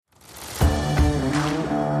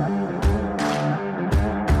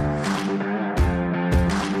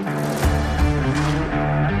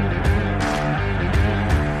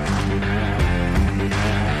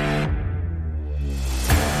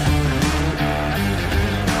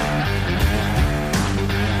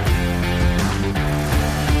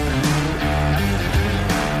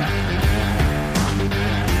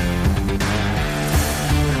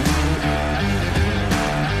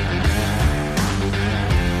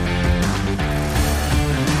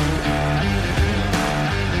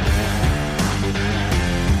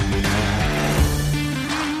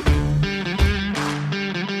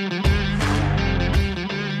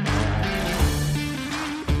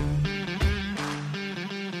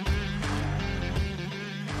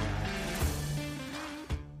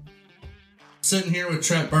sitting here with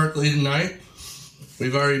Trent Barkley tonight.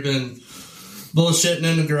 We've already been bullshitting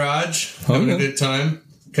in the garage, having a good time,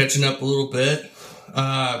 catching up a little bit.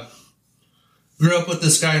 Grew up with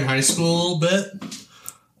this guy in high school a little bit.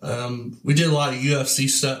 We did a lot of UFC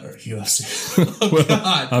stuff. Or UFC. Oh, well,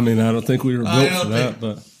 God. I mean, I don't think we were built for that,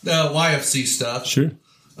 but YFC stuff. Sure.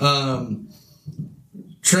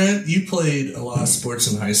 Trent, you played a lot of sports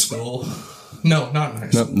in high school. No, not in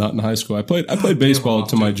high school. Not in high school. I played baseball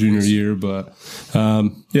to my junior year, but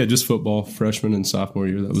just football, freshman and sophomore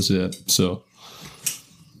year. That was it. So.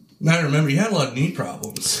 I remember you had a lot of knee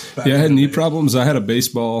problems. I had knee problems. I had a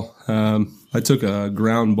baseball. I took a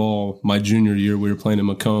ground ball my junior year. We were playing in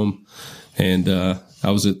Macomb, and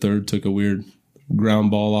I was at third. Took a weird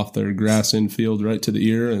ground ball off their grass infield right to the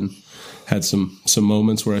ear, and had some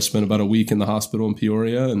moments where I spent about a week in the hospital in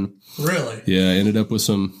Peoria. And really, yeah, I ended up with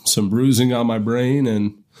some bruising on my brain,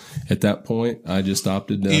 and at that point, I just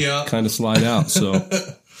opted to kind of slide out. So.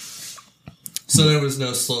 So there was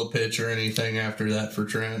no slow pitch or anything after that for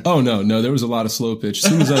Trent? Oh, no. There was a lot of slow pitch.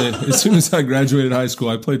 As soon as I graduated high school,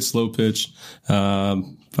 I played slow pitch. Probably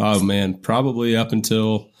up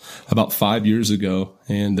until about 5 years ago.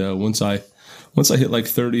 And once I hit like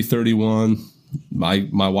 30, 31,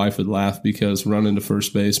 my wife would laugh because running to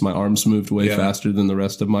first base, my arms moved way faster than the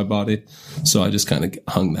rest of my body. So I just kind of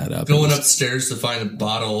hung that up. Going upstairs to find a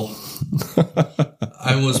bottle.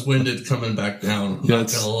 I was winded coming back down.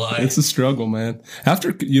 Not gonna lie. It's a struggle, man.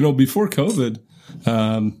 Before COVID,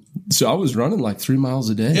 so I was running like 3 miles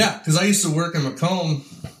a day. Yeah, because I used to work in Macomb.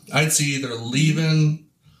 I'd see either leaving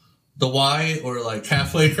the Y or like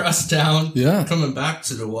halfway across town. Yeah. Coming back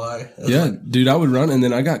to the Y. Dude, I would run, and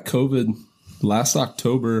then I got COVID last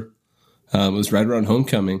October. It was right around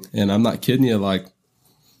homecoming, and I'm not kidding you. Like,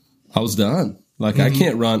 I was done. Like, I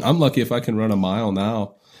can't run. I'm lucky if I can run a mile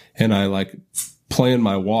now, and I like plan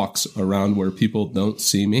my walks around where people don't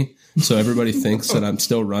see me. So everybody thinks that I'm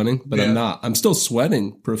still running, but I'm not. I'm still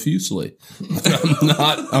sweating profusely.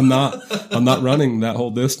 I'm not running that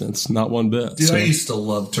whole distance. Not one bit. Dude, I used to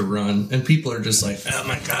love to run, and people are just like, oh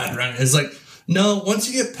my God, run. It's like, no,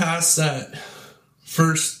 once you get past that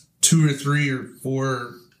first 2 or 3 or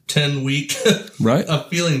 4, 10 week right of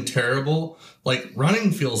feeling terrible, like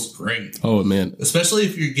running feels great. Oh man. Especially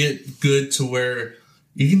if you get good to where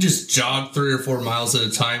you can just jog 3 or 4 miles at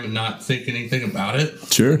a time and not think anything about it.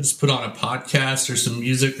 Sure. Just put on a podcast or some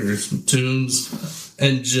music or some tunes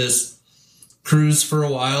and just cruise for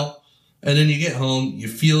a while. And then you get home, you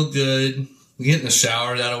feel good. You get in the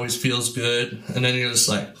shower, that always feels good. And then you're just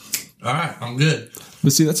like, all right, I'm good.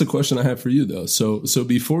 But see, that's a question I have for you, though. So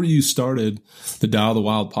before you started the Dial the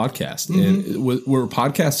Wild podcast, and were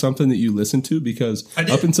podcasts something that you listened to? Because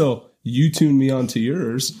up until you tuned me onto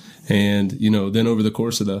yours, and then over the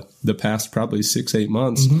course of the past probably 6-8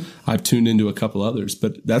 months, I've tuned into a couple others.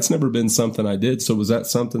 But that's never been something I did. So was that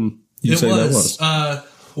something you say that was?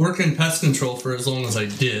 Working pest control for as long as I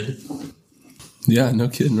did. Yeah, no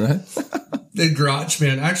kidding, right? The Garage,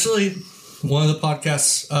 man. Actually, one of the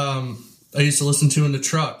podcasts I used to listen to in the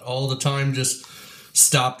truck all the time, just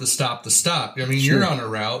stop to stop to stop. I mean, you're on a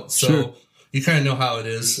route, so you kind of know how it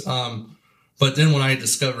is. But then when I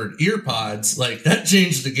discovered earpods, like, that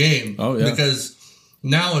changed the game. Oh, yeah. Because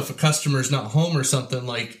now if a customer's not home or something,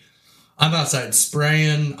 like, I'm outside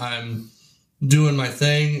spraying, I'm doing my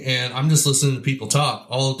thing, and I'm just listening to people talk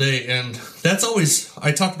all day. And that's always,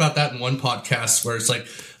 I talked about that in one podcast where it's like,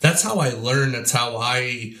 that's how I learn. That's how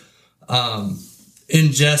I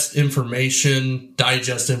ingest information,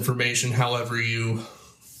 digest information, however you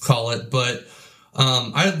call it. But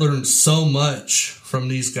I learned so much from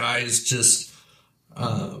these guys just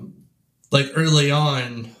like early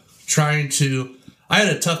on I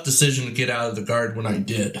had a tough decision to get out of the Guard when I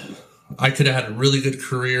did. I could have had a really good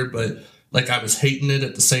career, but like I was hating it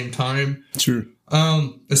at the same time. Sure.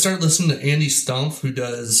 I started listening to Andy Stumpf, who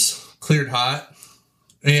does Cleared Hot,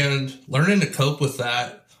 and learning to cope with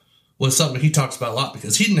that was something he talks about a lot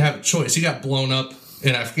because he didn't have a choice. He got blown up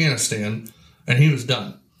in Afghanistan, and he was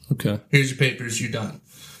done. Okay. Here's your papers, you're done.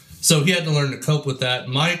 So he had to learn to cope with that.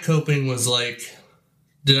 My coping was like,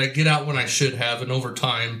 did I get out when I should have? And over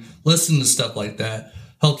time, listening to stuff like that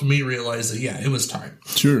helped me realize that, it was time.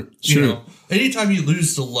 Sure. Anytime you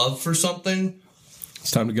lose the love for something,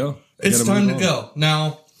 it's time to go. It's time to go.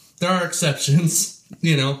 Now, there are exceptions.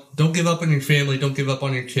 Don't give up on your family. Don't give up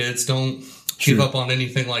on your kids. Don't give up on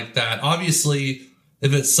anything like that. Obviously,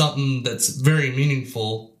 if it's something that's very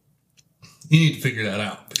meaningful, you need to figure that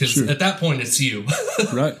out. Because at that point, it's you.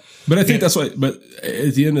 Right. But I think that's why. But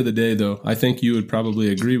at the end of the day, though, I think you would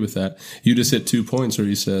probably agree with that. You just hit 2 points where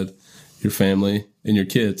you said, your family, and your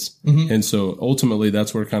kids. Mm-hmm. And so ultimately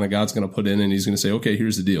that's where kind of God's going to put in, and he's going to say, okay,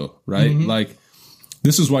 here's the deal, right? Mm-hmm. Like,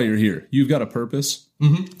 this is why you're here. You've got a purpose,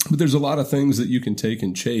 mm-hmm. but there's a lot of things that you can take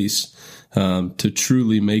and chase to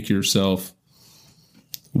truly make yourself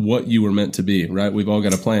what you were meant to be, right? We've all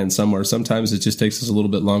got a plan somewhere. Sometimes it just takes us a little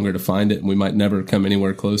bit longer to find it, and we might never come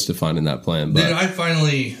anywhere close to finding that plan. But dude, I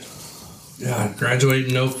finally graduated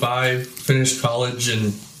in 2005, finished college,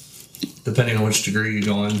 and depending on which degree you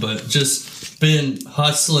go on, but just been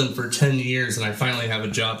hustling for 10 years, and I finally have a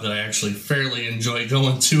job that I actually fairly enjoy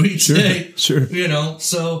going to each day. Sure. You know,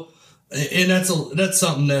 so, and that's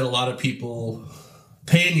something that a lot of people,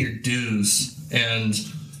 paying your dues and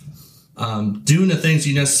doing the things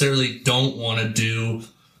you necessarily don't want to do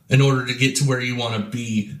in order to get to where you want to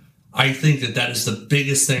be. I think that is the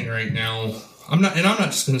biggest thing right now. I'm not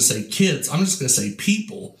just going to say kids. I'm just going to say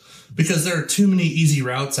people, because there are too many easy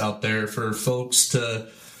routes out there for folks to,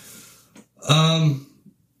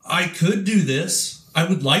 I could do this. I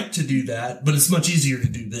would like to do that, but it's much easier to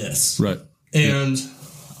do this. Right. And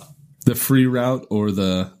the free route, or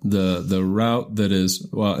the route that is,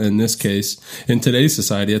 well, in this case, in today's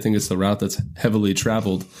society, I think it's the route that's heavily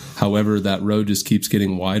traveled. However, that road just keeps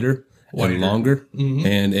getting wider. And longer, mm-hmm.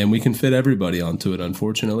 and we can fit everybody onto it,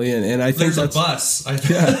 unfortunately. And I think there's a bus.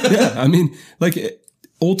 Yeah. I mean, like,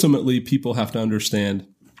 ultimately, people have to understand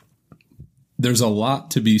there's a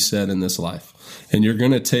lot to be said in this life, and you're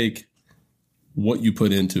going to take what you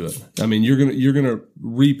put into it. I mean, you're gonna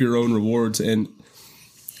reap your own rewards, and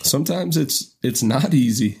sometimes it's not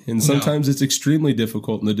easy, and sometimes it's extremely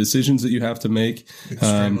difficult, and the decisions that you have to make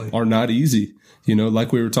are not easy. You know,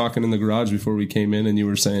 like we were talking in the garage before we came in, and you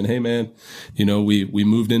were saying, hey, man, you know, we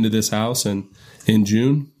moved into this house in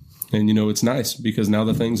June, and, you know, it's nice because now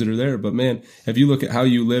the things that are there. But, man, if you look at how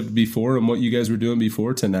you lived before and what you guys were doing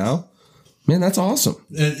before to now, man, that's awesome.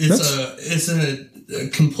 It's a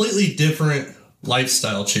completely different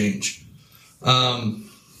lifestyle change.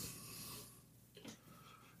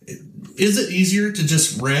 Is it easier to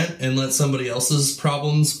just rent and let somebody else's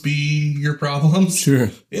problems be your problems?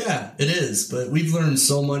 Sure. Yeah, it is. But we've learned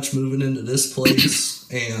so much moving into this place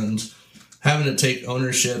and having to take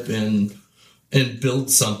ownership and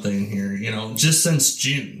build something here, you know, just since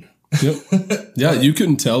June. Yep. Yeah, you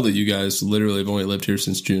couldn't tell that you guys literally have only lived here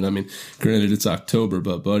since June. I mean, granted, it's October,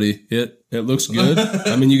 but buddy, it looks good.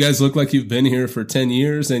 I mean, you guys look like you've been here for 10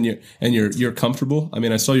 years, and you're comfortable. I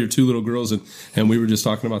mean, I saw your two little girls, and we were just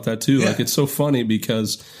talking about that too. Yeah. Like, it's so funny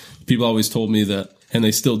because people always told me that, and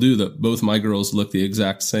they still do, that both my girls look the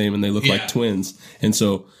exact same, and they look like twins. And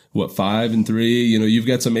so, 5 and 3, you know, you've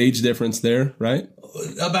got some age difference there, right?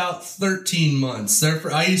 About 13 months.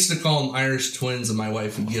 I used to call them Irish twins, and my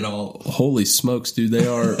wife would get all... Holy smokes, dude. They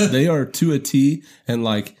are to a T, and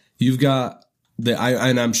like, you've got...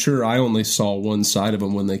 and I'm sure I only saw one side of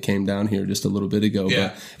them when they came down here just a little bit ago,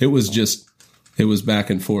 but it was back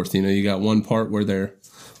and forth. You know, you got one part where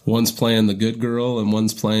one's playing the good girl and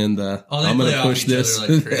one's playing the, I'm going to push this.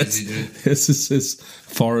 Like crazy, dude. This is as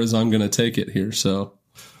far as I'm going to take it here. So,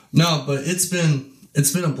 no, but it's been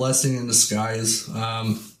a blessing in disguise. There's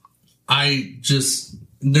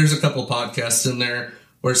a couple podcasts in there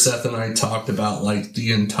where Seth and I talked about like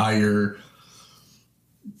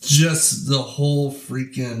just the whole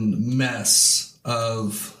freaking mess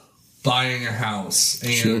of buying a house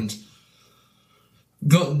and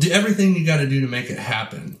do everything you got to do to make it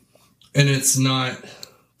happen. And it's not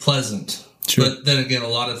pleasant. Sure. But then again, a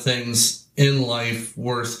lot of things in life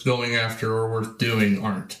worth going after or worth doing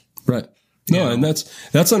aren't. Right. No, and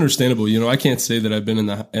that's understandable. You know, I can't say that I've been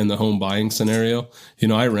in the home buying scenario. You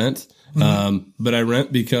know, I rent. Mm-hmm. But I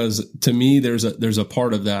rent because to me, there's a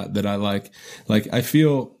part of that I like I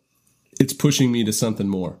feel it's pushing me to something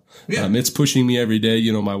more. Yeah. It's pushing me every day.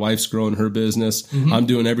 You know, my wife's growing her business. Mm-hmm. I'm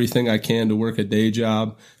doing everything I can to work a day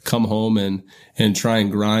job, come home and try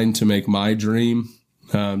and grind to make my dream,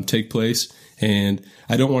 take place. And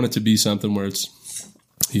I don't want it to be something where it's,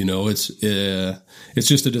 you know, it's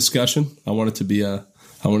just a discussion. I want it to be a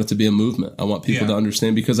movement. I want people to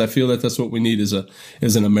understand, because I feel that that's what we need as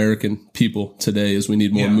an American people today. Is we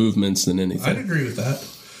need more movements than anything. I'd agree with that.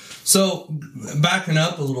 So backing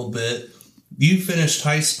up a little bit, you finished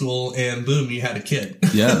high school and boom, you had a kid.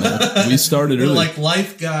 Yeah, man. We started early. Like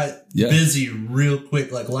life got busy real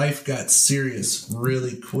quick. Like life got serious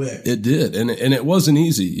really quick. It did. And it wasn't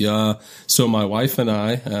easy. So my wife and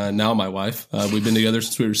I, now my wife, we've been together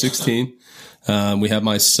since we were 16. We have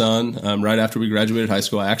my son, right after we graduated high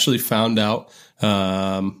school. I actually found out,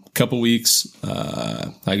 couple weeks,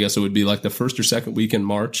 I guess it would be like the first or second week in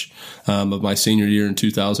March, of my senior year in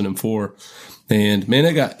 2004. And man,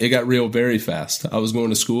 it got real very fast. I was going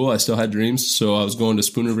to school. I still had dreams. So I was going to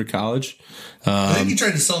Spoon River College. I think you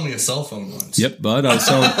tried to sell me a cell phone once. Yep, bud. I was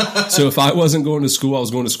selling. So if I wasn't going to school, I was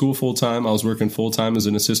going to school full time. I was working full time as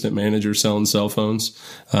an assistant manager selling cell phones.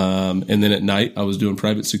 And then at night, I was doing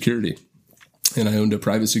private security. And I owned a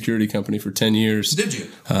private security company for 10 years. Did you?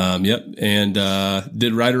 Yep. And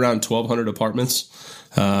did right around 1,200 apartments.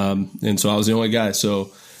 And so I was the only guy.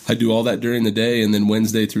 So I do all that during the day, and then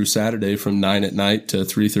Wednesday through Saturday from 9 at night to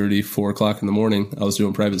 3:30, 4 o'clock in the morning, I was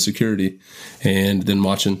doing private security, and then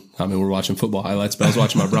we're watching football highlights, but I was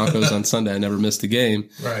watching my Broncos on Sunday. I never missed a game.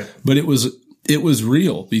 Right. But it was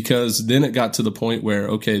real, because then it got to the point where,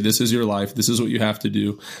 okay, this is your life. This is what you have to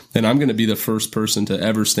do. And I'm going to be the first person to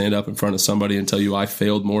ever stand up in front of somebody and tell you I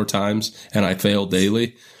failed more times and I fail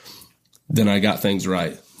daily than I got things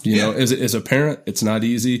right. You know, as a parent, it's not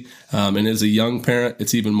easy. And as a young parent,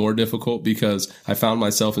 it's even more difficult, because I found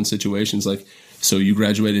myself in situations like, so you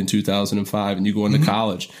graduated in 2005 and you go into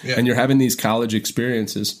college and you're having these college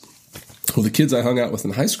experiences. Well, the kids I hung out with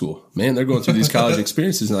in high school, man, they're going through these college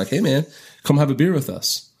experiences and like, hey man, come have a beer with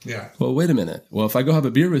us. Yeah. Well, wait a minute. Well, if I go have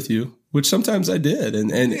a beer with you, which sometimes I did.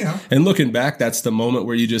 And looking back, that's the moment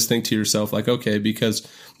where you just think to yourself, like, okay, because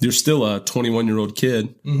you're still a 21-year-old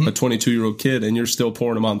kid, a 22-year-old kid, and you're still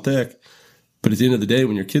pouring them on thick. But at the end of the day,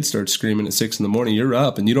 when your kid starts screaming at 6 a.m, you're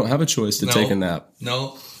up and you don't have a choice to take a nap.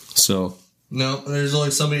 No. So. No, there's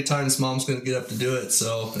only so many times mom's going to get up to do it.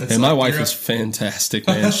 So, and my wife is fantastic,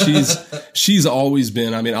 man. She's always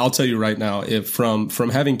been, I mean, I'll tell you right now, if from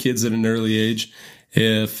having kids at an early age,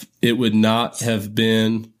 if it would not have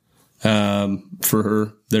been for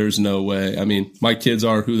her, there's no way. I mean, my kids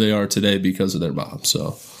are who they are today because of their mom.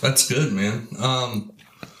 So that's good, man.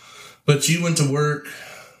 But you went to work.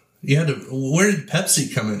 You had to. Where did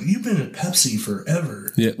Pepsi come in? You've been at Pepsi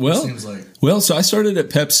forever. Yeah. Well, it seems like. Well, so I started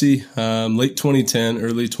at Pepsi late 2010,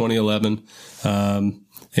 early 2011,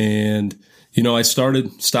 and I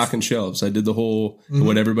started stocking shelves. I did the whole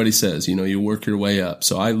what everybody says. You work your way up.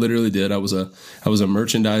 So I literally did. I was a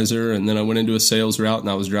merchandiser, and then I went into a sales route,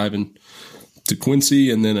 and I was driving to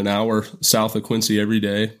Quincy, and then an hour south of Quincy every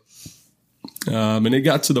day. And it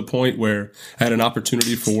got to the point where I had an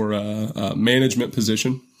opportunity for a management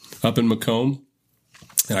position up in Macomb.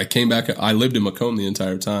 And I came back. I lived in Macomb the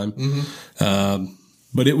entire time.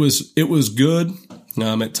 But it was good.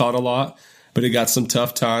 It taught a lot, but it got some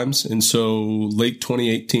tough times. And so late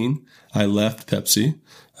 2018, I left Pepsi,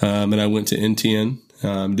 and I went to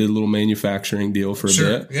NTN, did a little manufacturing deal for a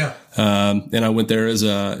bit. Yeah. And I went there as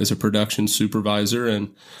a production supervisor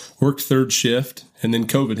and worked third shift, and then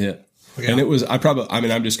COVID hit. Yeah. And it was, I'm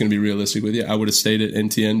just going to be realistic with you. I would have stayed at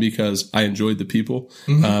NTN because I enjoyed the people.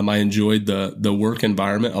 I enjoyed the work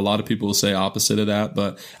environment. A lot of people will say opposite of that,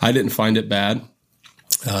 but I didn't find it bad.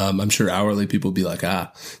 I'm sure hourly people would be like,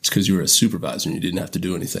 it's because you were a supervisor and you didn't have to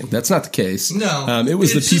do anything. That's not the case. No. It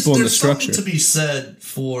was the people and the structure. There's something to be said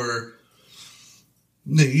for,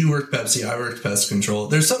 you worked Pepsi, I worked Pest Control.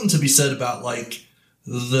 There's something to be said about like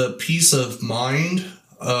the peace of mind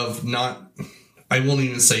of not, I won't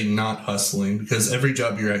even say not hustling, because every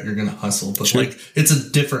job you're at, you're going to hustle, but like it's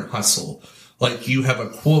a different hustle. Like you have a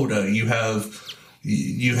quota, you have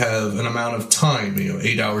an amount of time,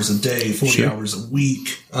 8 hours a day, 40 hours a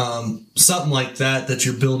week, something like that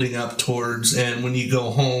you're building up towards. And when you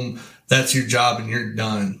go home, that's your job and you're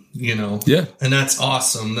done, Yeah. And that's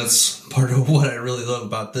awesome. That's part of what I really love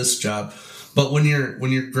about this job. But when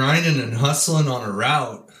you're grinding and hustling on a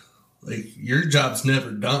route, like your job's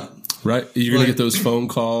never done. Right. You're going to get those phone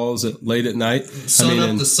calls late at night. Sun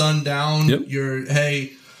up to sundown. Yep.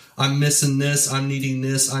 Hey, I'm missing this. I'm needing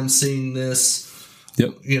this. I'm seeing this.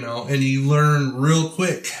 Yep. And you learn real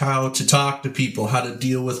quick how to talk to people, how to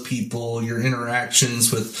deal with people, your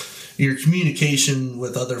interactions with your communication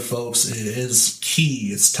with other folks is key.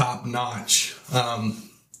 It's top notch.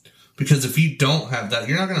 Because if you don't have that,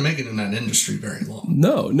 you're not going to make it in that industry very long.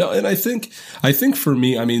 No. And I think for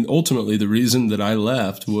me, ultimately the reason that I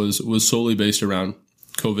left was solely based around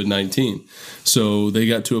COVID-19. So they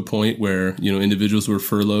got to a point where, individuals were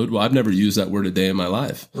furloughed. Well, I've never used that word a day in my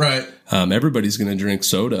life. Right. Everybody's going to drink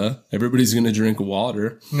soda. Everybody's going to drink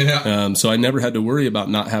water. Yeah. So I never had to worry about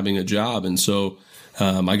not having a job. And so,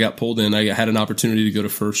 I got pulled in. I had an opportunity to go to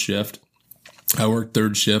first shift. I worked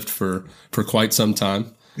third shift for quite some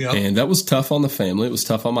time. Yep. And that was tough on the family. It was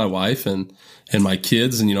tough on my wife and my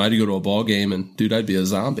kids. And, I had to go to a ball game and, dude, I'd be a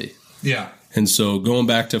zombie. Yeah. And so going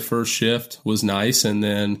back to first shift was nice. And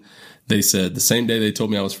then they said the same day they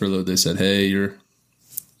told me I was furloughed, they said, hey, you're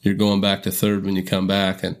going back to third when you come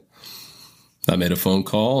back. And I made a phone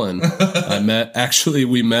call and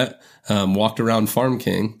we met, walked around Farm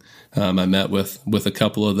King. I met with a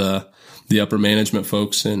couple of the upper management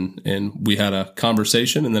folks and we had a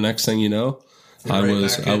conversation, and the next thing you know, I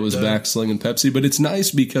was back slinging Pepsi. But it's nice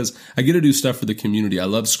because I get to do stuff for the community. I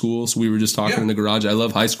love schools. We were just talking in the garage. I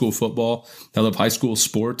love high school football. I love high school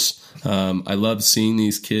sports. I love seeing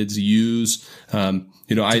these kids use, I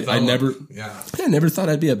never thought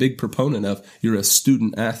I'd be a big proponent of you're a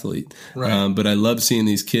student athlete. Right. But I love seeing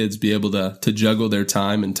these kids be able to juggle their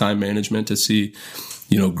time and time management to see,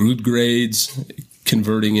 good grades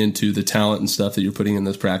converting into the talent and stuff that you're putting in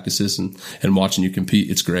those practices and watching you compete.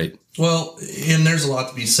 It's great. Well, and there's a lot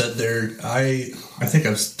to be said there. I think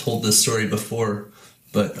I've told this story before,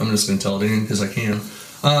 but I'm just going to tell it again because I can.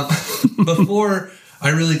 Before I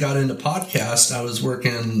really got into podcast, I was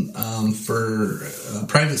working for a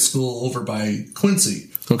private school over by Quincy.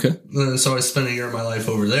 Okay. So I spent a year of my life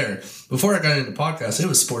over there. Before I got into podcast, it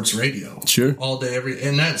was sports radio. Sure. All day,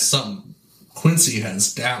 and that's something Quincy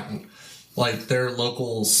has down. Like their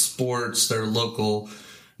local sports, their local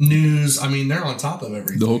news. I mean, they're on top of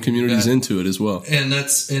everything. The whole community's into it as well. And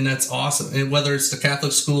that's awesome. And whether it's the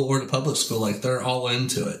Catholic school or the public school, like they're all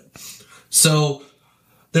into it. So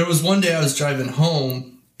there was one day I was driving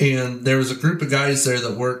home and there was a group of guys there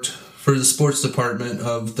that worked for the sports department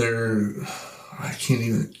of their, I can't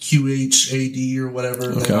even, QHAD or whatever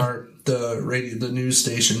they are, the news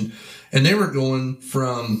station. And they were going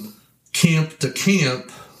from camp to camp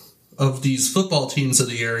of these football teams of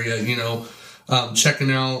the area,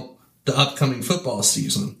 checking out the upcoming football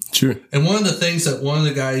season. Sure. And one of the things that one of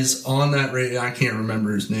the guys on that radio, I can't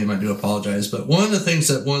remember his name, I do apologize, but one of the things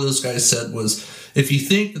that one of those guys said was, if you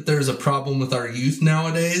think that there's a problem with our youth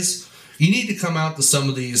nowadays, you need to come out to some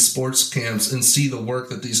of these sports camps and see the work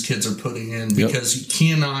that these kids are putting in, because you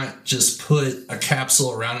cannot just put a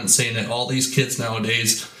capsule around it saying that all these kids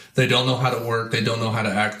nowadays, they don't know how to work, they don't know how to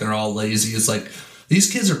act, they're all lazy. It's like, these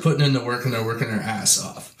kids are putting in the work and they're working their ass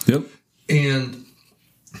off. Yep. And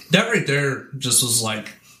that right there just was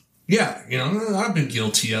like, yeah, I've been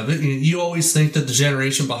guilty of it. You always think that the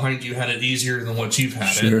generation behind you had it easier than what you've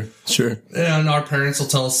had it. Sure. And our parents will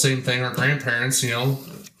tell us the same thing. Our grandparents, uphill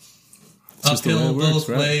both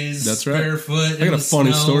ways, that's right. Barefoot. I got a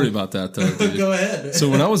funny story about that, though. Dude. Go ahead. So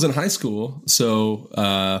when I was in high school,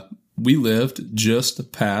 we lived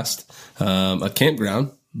just past a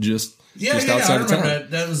campground, just outside of town.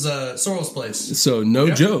 That was Sorrel's place. So no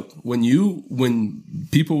joke. When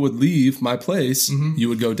people would leave my place, you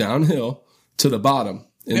would go downhill to the bottom.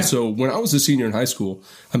 And so when I was a senior in high school,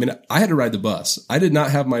 I had to ride the bus. I did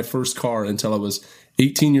not have my first car until I was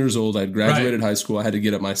 18 years old. I'd graduated high school. I had to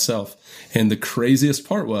get it myself. And the craziest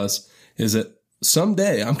part is that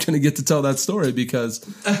someday I'm going to get to tell that story because,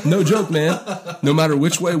 no joke, man, no matter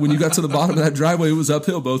which way, when you got to the bottom of that driveway, it was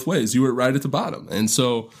uphill both ways. You were right at the bottom. And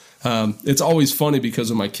so it's always funny because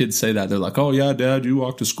when my kids say that, they're like, oh, yeah, Dad, you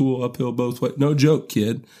walked to school uphill both ways. No joke,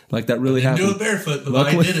 kid. Like, that really happened. Do it barefoot, but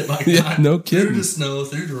I did it like that. No kidding. Through the snow,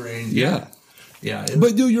 through the rain. Yeah. Yeah.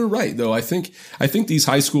 But dude, you're right though. I think these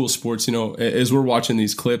high school sports, as we're watching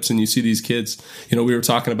these clips and you see these kids, we were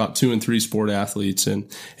talking about 2 and 3 sport athletes and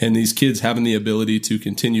these kids having the ability to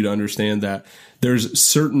continue to understand that there's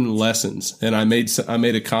certain lessons. And I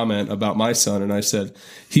made a comment about my son and I said,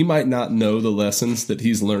 he might not know the lessons that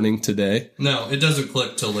he's learning today. No, it doesn't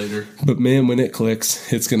click till later. But man, when it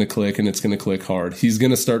clicks, it's going to click and it's going to click hard. He's going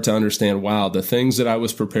to start to understand, wow, the things that I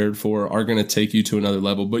was prepared for are going to take you to another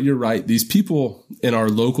level. But you're right. These people in our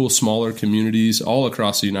local, smaller communities all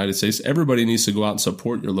across the United States, everybody needs to go out and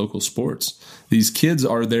support your local sports. These kids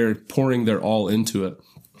are there pouring their all into it.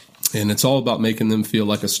 And it's all about making them feel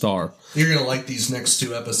like a star. You're going to like these next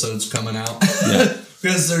 2 episodes coming out. Yeah.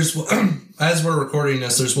 Because there's, as we're recording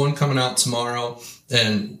this, there's one coming out tomorrow.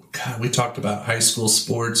 And God, we talked about high school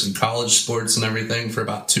sports and college sports and everything for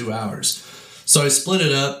about 2 hours. So I split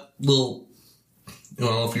it up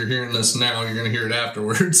if you're hearing this now, you're going to hear it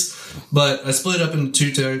afterwards. But I split it up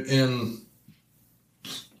into 2, and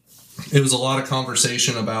it was a lot of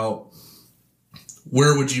conversation about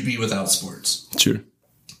where would you be without sports? Sure.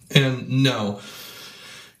 And no,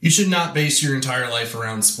 you should not base your entire life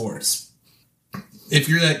around sports. If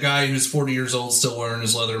you're that guy who's 40 years old still wearing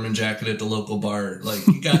his Leatherman jacket at the local bar, like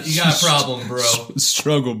you got a problem, bro.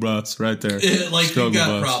 Struggle bus right there. You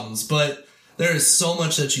got problems, but there is so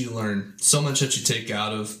much that you learn, so much that you take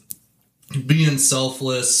out of being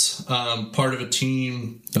selfless, part of a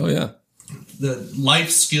team. Oh yeah, the life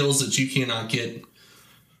skills that you cannot get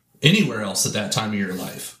anywhere else at that time of your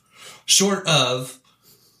life, short of.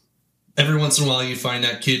 Every once in a while, you find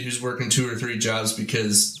that kid who's working 2 or 3 jobs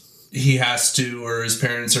because he has to, or his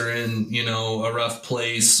parents are in, a rough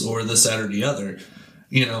place, or this, that, or the other,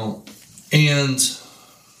 and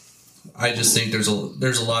I just think there's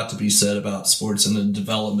a lot to be said about sports and the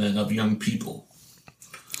development of young people.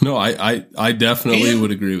 No, I definitely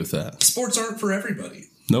would agree with that. Sports aren't for everybody.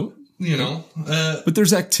 Nope. But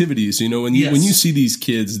there's activities, when you see these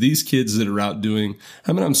kids that are out doing,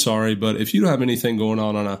 I'm sorry, but if you don't have anything going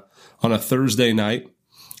on a Thursday night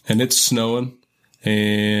and it's snowing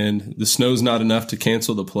and the snow's not enough to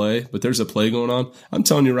cancel the play, but there's a play going on. I'm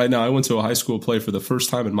telling you right now, I went to a high school play for the first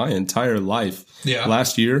time in my entire life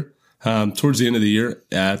last year, towards the end of the year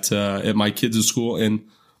at my kids' school. And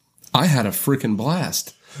I had a freaking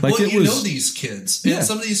blast. Like, well, these kids. And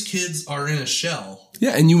some of these kids are in a shell.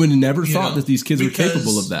 Yeah, and you would have never thought that these kids were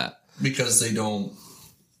capable of that. Because they don't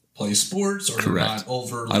play sports, or they're not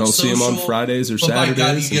overly I don't social. see them on Fridays or Saturdays.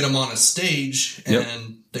 By God, you get them on a stage,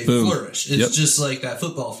 and they flourish. It's just like that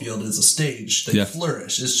football field is a stage. They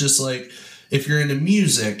flourish. It's just like if you're into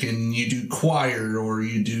music and you do choir or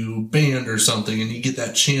you do band or something, and you get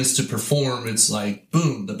that chance to perform, it's like,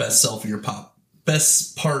 boom, the best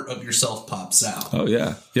part of yourself pops out. Oh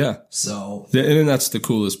yeah. Yeah. So, and that's the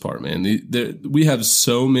coolest part, man. We have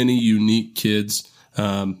so many unique kids,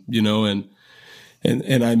 and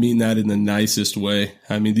I mean that in the nicest way.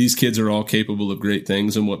 I mean, these kids are all capable of great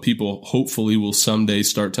things. And what people hopefully will someday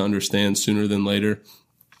start to understand sooner than later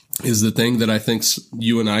is the thing that I think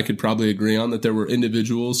you and I could probably agree on, that there were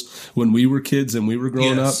individuals when we were kids and we were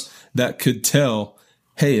growing up that could tell,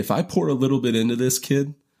 hey, if I pour a little bit into this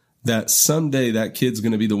kid, that someday that kid's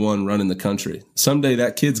going to be the one running the country. Someday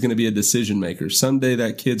that kid's going to be a decision maker. Someday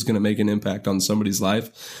that kid's going to make an impact on somebody's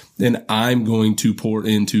life. And I'm going to pour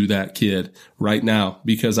into that kid right now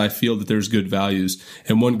because I feel that there's good values.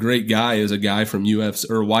 And one great guy is a guy from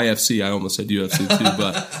YFC. I almost said UFC too,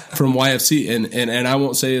 but from YFC. And I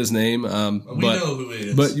won't say his name. We know who he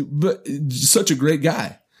is. But such a great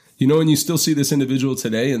guy. And you still see this individual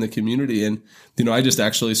today in the community. And, I just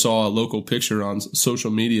actually saw a local picture on social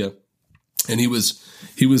media, and he was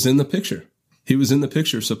in the picture. He was in the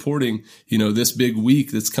picture supporting, this big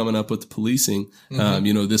week that's coming up with the policing,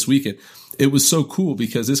 this weekend. It was so cool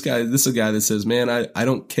because this is a guy that says, man, I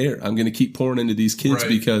don't care. I'm going to keep pouring into these kids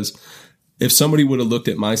because if somebody would have looked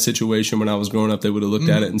at my situation when I was growing up, they would have looked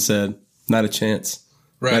at it and said, not a chance,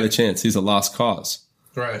 not a chance. He's a lost cause.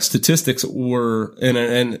 Right. Statistics were,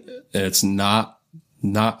 and it's not,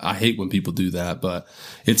 I hate when people do that, but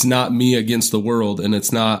it's not me against the world, and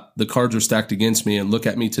it's not the cards are stacked against me and look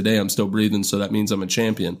at me today, I'm still breathing, so that means I'm a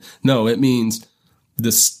champion. No, it means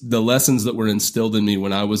the lessons that were instilled in me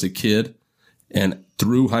when I was a kid and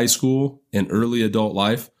through high school and early adult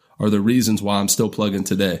life are the reasons why I'm still plugging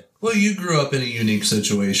today. Well, you grew up in a unique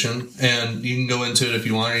situation, and you can go into it if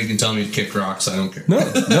you want, or you can tell me to kick rocks. I don't care.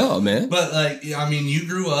 No, man. But, you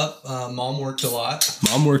grew up. Mom worked a lot.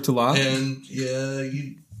 And,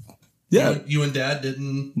 you and Dad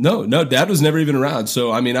didn't. No, Dad was never even around.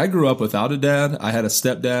 So, I grew up without a dad. I had a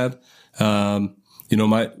stepdad.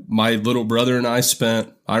 My little brother and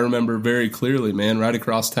I remember very clearly, man, right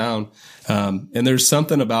across town. And there's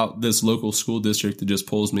something about this local school district that just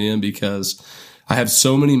pulls me in because I have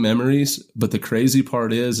so many memories, but the crazy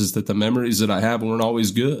part is that the memories that I have weren't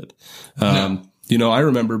always good. I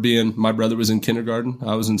remember my brother was in kindergarten.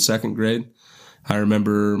 I was in second grade. I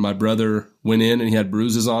remember my brother went in and he had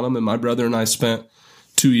bruises on him, and my brother and I spent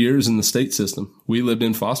 2 years in the state system. We lived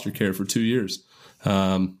in foster care for 2 years.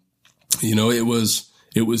 It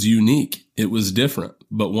was unique. It was different.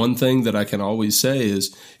 But one thing that I can always say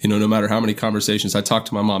is, no matter how many conversations, I talk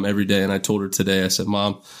to my mom every day, and I told her today, I said,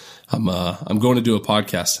 Mom, I'm going to do a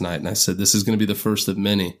podcast tonight. And I said, this is going to be the first of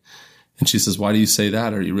many. And she says, why do you say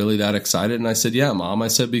that? Are you really that excited? And I said, yeah, Mom. I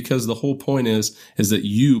said, because the whole point is that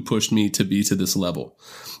you pushed me to be to this level.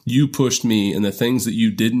 You pushed me, and the things that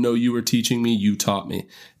you didn't know you were teaching me, you taught me.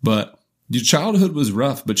 But your childhood was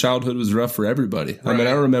rough, but childhood was rough for everybody. Right.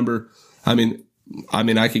 I remember, I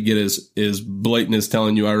could get as blatant as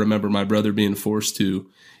telling you, I remember my brother being forced to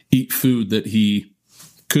eat food that he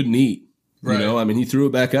couldn't eat. Right. He threw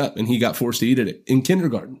it back up and he got forced to eat it in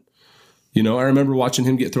kindergarten. I remember watching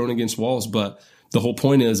him get thrown against walls, but the whole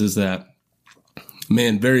point is that,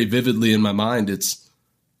 man, very vividly in my mind, it's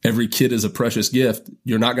every kid is a precious gift.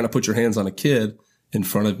 You're not going to put your hands on a kid in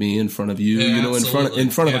front of me, in front of you, in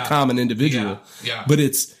front of a common individual. Yeah. But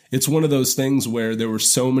it's one of those things where there were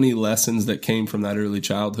so many lessons that came from that early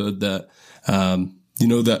childhood that,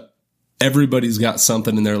 that everybody's got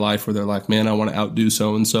something in their life where they're like, man, I want to outdo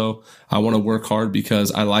so-and-so. I want to work hard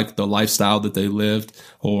because I like the lifestyle that they lived,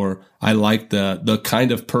 or I like the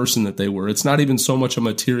kind of person that they were. It's not even so much a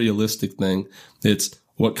materialistic thing. It's,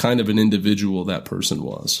 what kind of an individual that person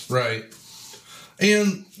was. Right.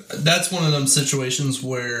 And that's one of them situations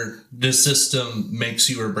where the system makes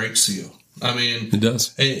you or breaks you. I mean, it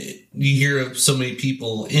does. You hear of so many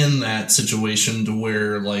people in that situation to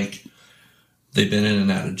where, like, they've been in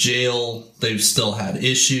and out of jail, they've still had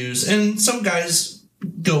issues, and some guys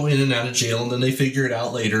go in and out of jail and then they figure it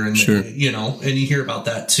out later, and sure. and you hear about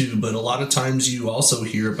that too. But a lot of times you also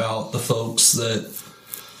hear about the folks that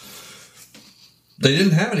they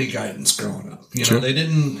didn't have any guidance growing up. Sure. They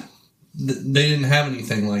didn't have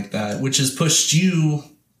anything like that, which has pushed you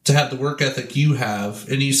to have the work ethic you have.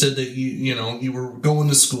 And you said that you were going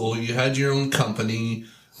to school, you had your own company,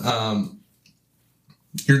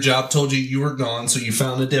 your job told you were gone, so you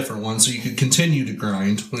found a different one so you could continue to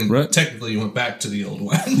grind. Right. Technically, you went back to the old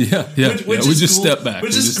one. Yeah. We just stepped back.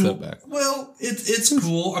 Step back. Well, it's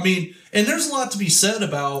cool. I mean, and there's a lot to be said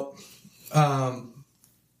about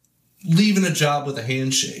leaving a job with a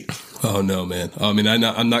handshake. Oh, no, man. I mean,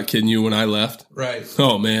 I'm not kidding you when I left. Right.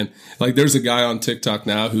 Oh, man. Like, there's a guy on TikTok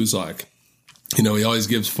now who's like, he always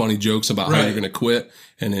gives funny jokes about how you're going to quit,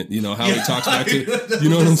 and how he talks back to, you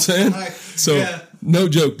know what I'm saying? No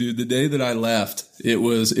joke, dude. The day that I left, it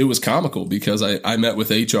was comical because I met with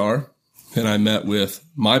HR and I met with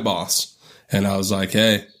my boss, and I was like,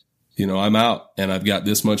 hey, I'm out and I've got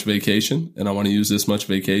this much vacation and I want to use this much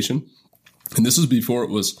vacation. And this was before it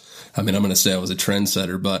was, I'm going to say I was a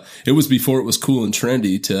trendsetter, but it was before it was cool and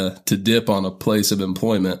trendy to dip on a place of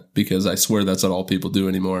employment, because I swear that's not all people do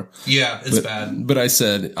anymore. Yeah, it's bad. But I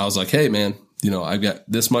was like, hey, man, I've got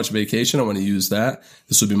this much vacation. I want to use that.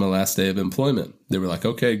 This will be my last day of employment. They were like,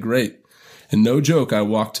 okay, great. And no joke, I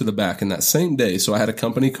walked to the back in that same day. So I had a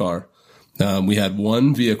company car. We had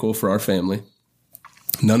one vehicle for our family.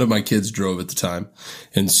 None of my kids drove at the time.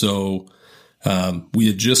 And so we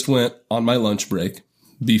had just went on my lunch break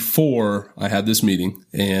before I had this meeting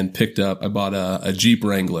and I bought a Jeep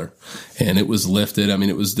Wrangler, and it was lifted. I mean,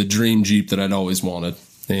 it was the dream Jeep that I'd always wanted,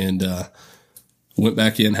 and went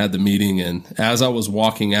back in, had the meeting. And as I was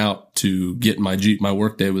walking out to get my Jeep, my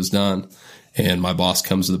work day was done, and my boss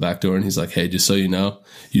comes to the back door and he's like, hey, just so you know,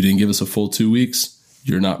 you didn't give us a full 2 weeks.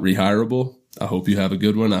 You're not rehirable. I hope you have a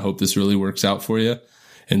good one. I hope this really works out for you.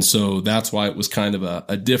 And so that's why it was kind of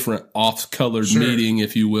a different off-colored meeting,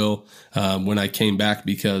 if you will, when I came back,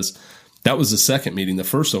 because that was the second meeting. The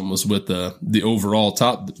first one was with the overall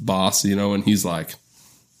top boss, and he's like,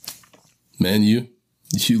 man, you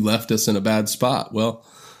left us in a bad spot. Well,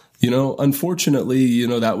 unfortunately,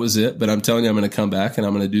 that was it. But I'm telling you, I'm going to come back and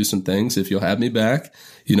I'm going to do some things. If you'll have me back,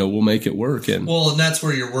 we'll make it work. And that's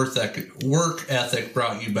where your work ethic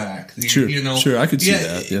brought you back. Sure, I could see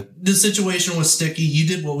that. Yeah. The situation was sticky. You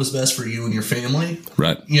did what was best for you and your family.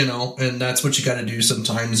 Right. And that's what you got to do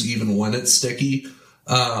sometimes, even when it's sticky.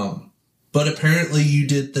 But apparently you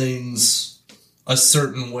did things a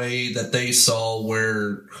certain way that they saw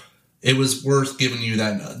where it was worth giving you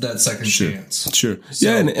that second chance. Sure. So,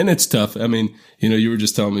 yeah, and it's tough. I mean, you were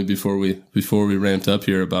just telling me before we ramped up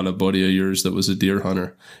here about a buddy of yours that was a deer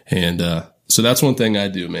hunter. And so that's one thing I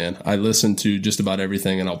do, man. I listen to just about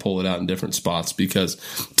everything, and I'll pull it out in different spots, because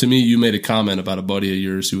to me, you made a comment about a buddy of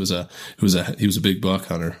yours who was a big buck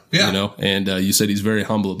hunter, and you said he's very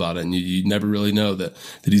humble about it, and you never really know that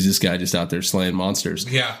he's this guy just out there slaying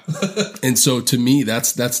monsters. Yeah. And so to me,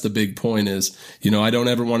 that's the big point is, I don't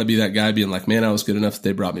ever want to be that guy being like, man, I was good enough that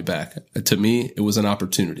they brought me back. To me, it was an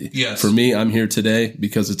opportunity. Yes. For me, I'm here today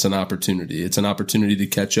because it's an opportunity. It's an opportunity to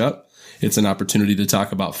catch up. It's an opportunity to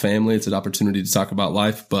talk about family. It's an opportunity to talk about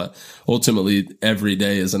life. But ultimately, every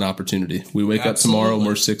day is an opportunity. We wake up tomorrow and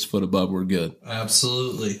we're 6 foot above. We're good.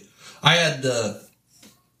 Absolutely. I had,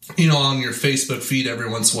 on your Facebook feed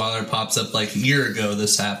every once in a while, it pops up like a year ago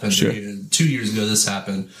this happened. Sure. 2 years ago this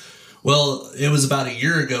happened. Well, it was about a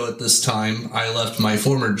year ago at this time I left my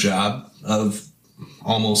former job of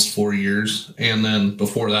almost 4 years. And then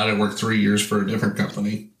before that, I worked 3 years for a different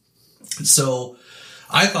company. So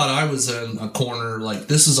I thought I was in a corner like,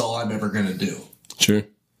 this is all I'm ever going to do. Sure.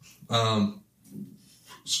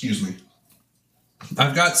 Excuse me.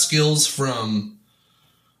 I've got skills from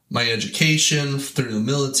my education, through the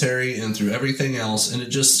military, and through everything else. And it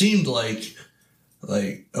just seemed like,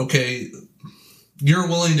 okay, you're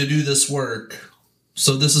willing to do this work,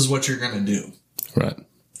 so this is what you're going to do. Right.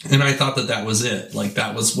 And I thought that was it. Like,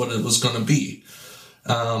 that was what it was going to be.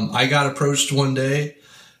 I got approached one day,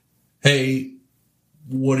 hey,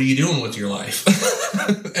 what are you doing with your life?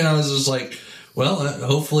 And I was just like, well,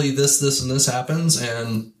 hopefully this, and this happens,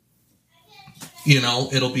 and,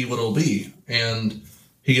 it'll be what it'll be. And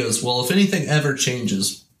he goes, well, if anything ever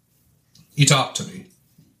changes, you talk to me.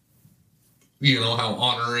 how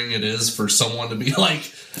honoring it is for someone to be like,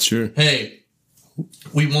 Sure. hey,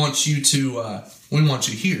 we want you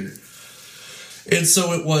here. And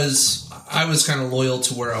so I was kind of loyal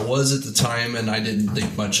to where I was at the time, and I didn't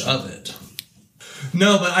think much of it.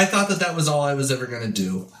 No, but I thought that was all I was ever going to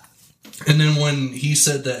do. And then when he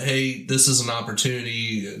said that, hey, this is an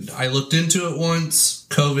opportunity, I looked into it once,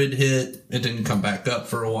 COVID hit, it didn't come back up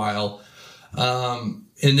for a while.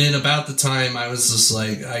 And then about the time I was just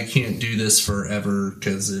like, I can't do this forever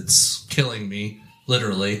because it's killing me,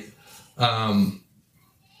 literally.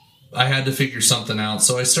 I had to figure something out.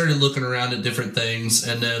 So I started looking around at different things,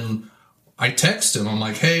 and then I text him. I'm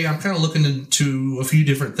like, hey, I'm kind of looking into a few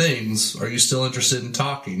different things. Are you still interested in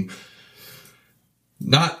talking?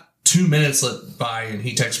 Not 2 minutes went by, and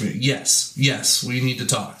he texted me, yes, we need to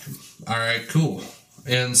talk. All right, cool.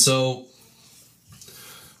 And so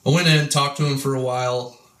I went in, talked to him for a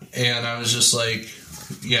while, and I was just like,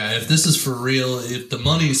 yeah, if this is for real, if the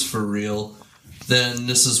money's for real, then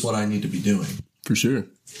this is what I need to be doing. For sure.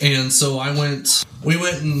 And so we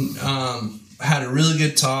went and had a really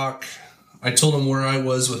good talk. I told him where I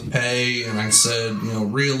was with pay, and I said,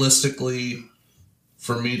 realistically,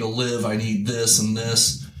 for me to live, I need this and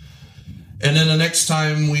this. And then the next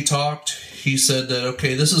time we talked, he said that,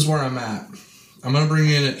 okay, this is where I'm at. I'm going to bring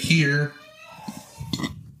you in at here.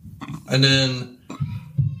 And then...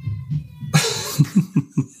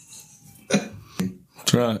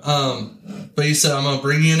 Try. But he said, I'm going to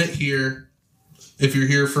bring you in at here. If you're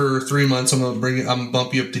here for 3 months, I'm going to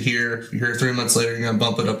bump you up to here. If you're here 3 months later, you're going to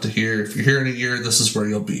bump it up to here. If you're here in a year, this is where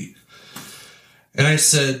you'll be. And I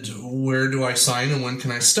said, where do I sign and when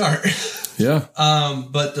can I start? Yeah.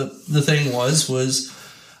 But the thing was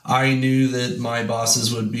I knew that my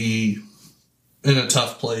bosses would be in a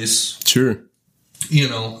tough place. Sure.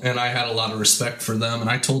 And I had a lot of respect for them, and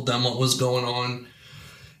I told them what was going on.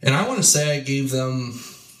 And I want to say I gave them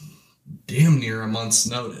damn near a month's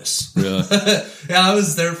notice. Yeah. Yeah, I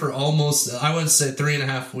was there for almost, I would say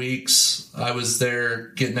 3.5 weeks. I was there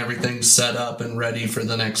getting everything set up and ready for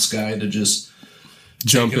the next guy to just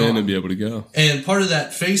jump in and be able to go. And part of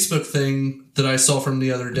that Facebook thing that I saw from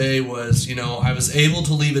the other day was, I was able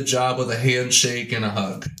to leave a job with a handshake and a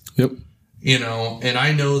hug. Yep. And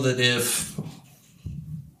I know that if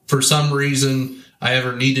for some reason I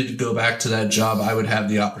ever needed to go back to that job, I would have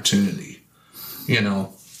the opportunity,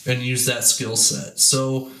 and use that skill set.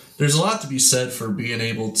 So there's a lot to be said for being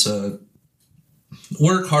able to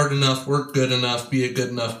work hard enough, work good enough, be a good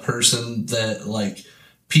enough person that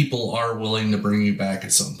people are willing to bring you back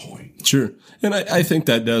at some point. Sure. And I think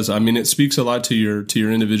that does. I mean, it speaks a lot to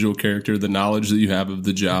your individual character, the knowledge that you have of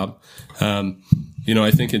the job. I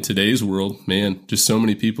think in today's world, man, just so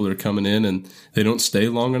many people are coming in and they don't stay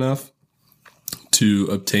long enough to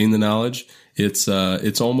obtain the knowledge. It's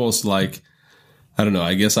almost like, I don't know,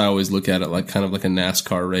 I guess I always look at it like kind of like a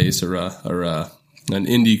NASCAR race or an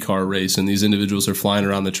Indy car race. And these individuals are flying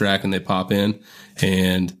around the track and they pop in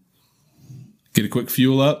and get a quick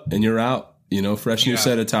fuel up and you're out, fresh new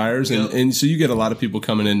set of tires. And so you get a lot of people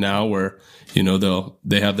coming in now where,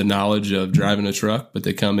 they have the knowledge of driving a truck, but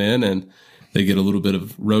they come in and they get a little bit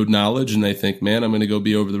of road knowledge and they think, man, I'm going to go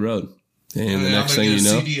be over the road. And the next thing you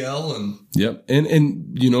know, CDL and yep. And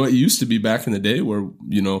it used to be back in the day where,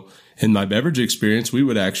 in my beverage experience, we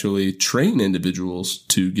would actually train individuals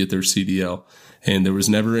to get their CDL. And there was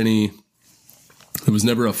never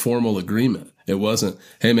a formal agreement. It wasn't,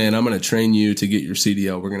 hey man, I'm going to train you to get your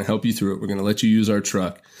CDL. We're going to help you through it. We're going to let you use our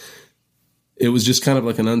truck. It was just kind of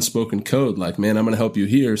like an unspoken code. Like, man, I'm going to help you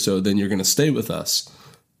here. So then you're going to stay with us.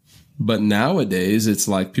 But nowadays, it's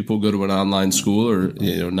like people go to an online school or,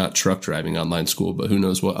 not truck driving online school, but who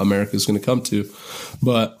knows what America's going to come to.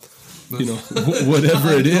 But,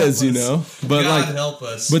 whatever it is, But God help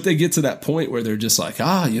us. But they get to that point where they're just like,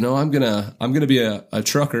 I'm going to be a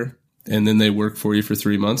trucker. And then they work for you for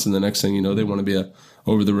 3 months. And the next thing you know, they want to be a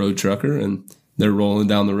over the road trucker and they're rolling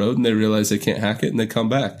down the road and they realize they can't hack it and they come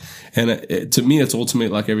back. And to me, it's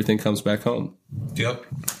ultimately like everything comes back home. Yep.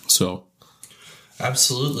 So.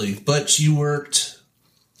 Absolutely. But you worked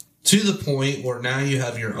to the point where now you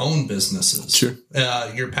have your own businesses. Sure.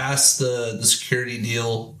 You're past the security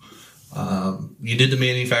deal. You did the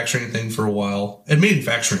manufacturing thing for a while. And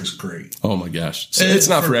manufacturing is great. Oh my gosh. It's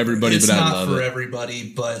not for everybody, but I love it. It's not for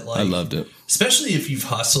everybody, but I loved it. Especially if you've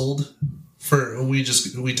hustled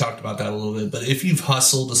we talked about that a little bit, but if you've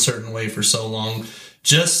hustled a certain way for so long,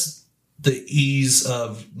 just the ease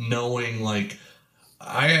of knowing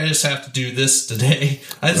I just have to do this today.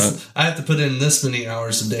 I have to put in this many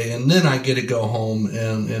hours a day, and then I get to go home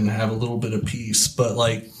and have a little bit of peace. But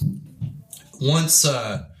once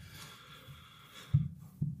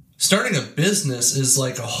starting a business is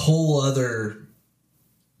like a whole other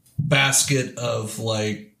basket of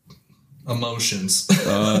like emotions.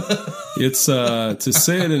 It's to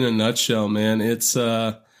say it in a nutshell, man. It's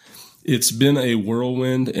been a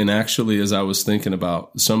whirlwind. And actually, as I was thinking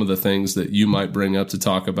about some of the things that you might bring up to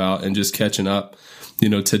talk about and just catching up,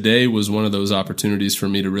 today was one of those opportunities for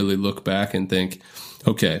me to really look back and think,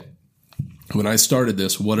 okay, when I started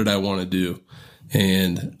this, what did I want to do?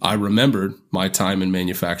 And I remembered my time in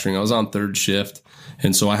manufacturing. I was on third shift.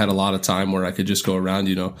 And so I had a lot of time where I could just go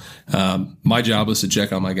around, my job was to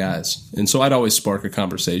check on my guys. And so I'd always spark a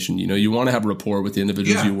conversation. You want to have rapport with the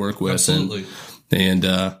individuals you work with. Absolutely.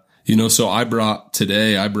 So I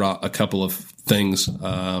brought a couple of things,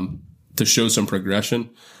 to show some progression.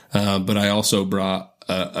 But I also brought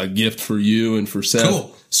a gift for you and for Seth.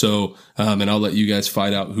 Cool. So, and I'll let you guys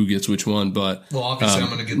fight out who gets which one, but. Well, obviously I'm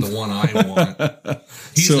going to get the one I want.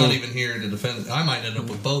 He's not even here to defend it. I might end up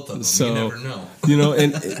with both of them. You never know.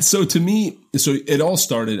 And so to me, so it all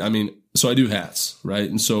started, so I do hats, right?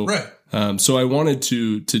 And so, so I wanted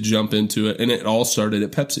to jump into it, and it all started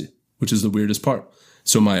at Pepsi, which is the weirdest part.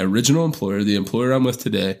 So my original employer, the employer I'm with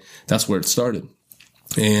today, that's where it started.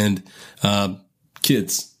 And,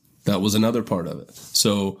 kids. That was another part of it.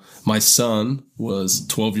 So my son was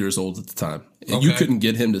 12 years old at the time. And you couldn't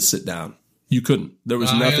get him to sit down. You couldn't. There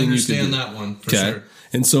was nothing you could do. I understand that one for sure.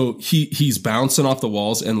 And so he's bouncing off the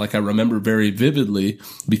walls. And like I remember very vividly,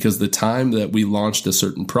 because the time that we launched a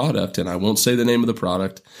certain product, and I won't say the name of the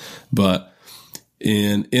product, but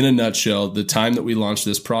in a nutshell, the time that we launched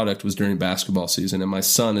this product was during basketball season. And my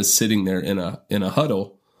son is sitting there in a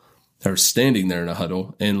huddle, or standing there in a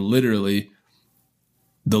huddle, and literally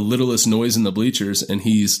the littlest noise in the bleachers, and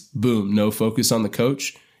he's boom, no focus on the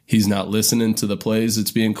coach. He's not listening to the plays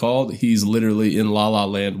that's being called. He's literally in la la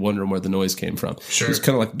land wondering where the noise came from. Sure. It's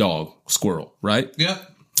kind of like dog, squirrel, right? Yeah.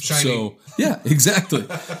 Shiny. So yeah, exactly.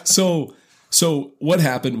 so what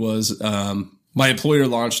happened was, my employer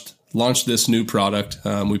launched this new product.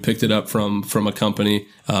 We picked it up from a company,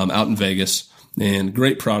 out in Vegas, and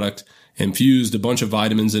great product. Infused a bunch of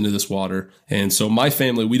vitamins into this water. And so my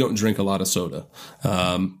family, we don't drink a lot of soda.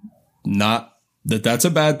 Not that that's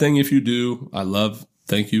a bad thing if you do.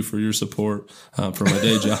 Thank you for your support, from a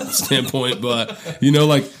day job standpoint. But,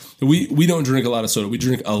 we don't drink a lot of soda. We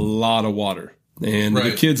drink a lot of water. And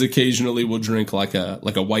the kids occasionally will drink like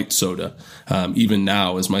a white soda. Even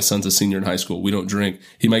now, as my son's a senior in high school, we don't drink.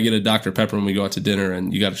 He might get a Dr. Pepper when we go out to dinner,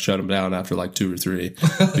 and you got to shut him down after like 2 or 3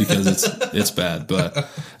 because it's bad. But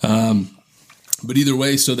either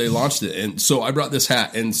way, so they launched it. And so I brought this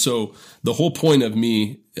hat. And so the whole point of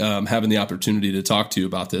me, having the opportunity to talk to you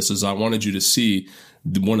about this is I wanted you to see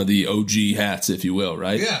one of the OG hats, if you will,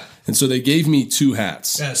 right? Yeah. And so they gave me 2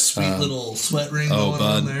 hats. Yeah, sweet little sweat ring going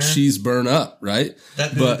on there. Cheese burn up, right?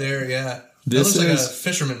 That dude there, yeah. That looks like a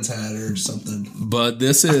fisherman's hat or something. But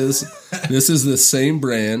this is the same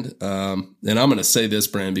brand, and I'm going to say this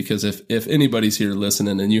brand because if anybody's here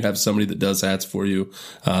listening and you have somebody that does hats for you,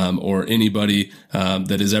 or anybody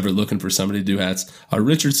that is ever looking for somebody to do hats, our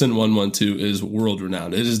Richardson 112 is world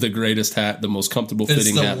renowned. It is the greatest hat, the most comfortable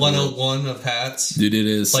fitting hat. It's the 101 of hats, dude. It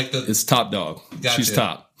is it's top dog. Gotcha. She's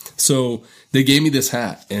top. So they gave me this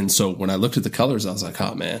hat, and so when I looked at the colors, I was like,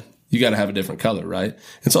 oh man. You got to have a different color, right?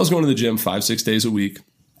 And so I was going to the gym 5-6 days a week,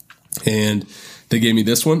 and they gave me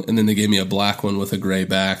this one, and then they gave me a black one with a gray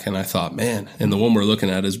back. And I thought, man, and the one we're looking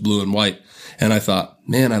at is blue and white. And I thought,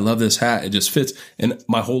 man, I love this hat. It just fits. And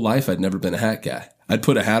my whole life, I'd never been a hat guy. I'd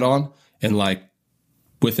put a hat on, and like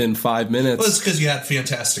within 5 minutes. Well, it's because you had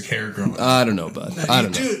fantastic hair growing up. I don't know, bud. I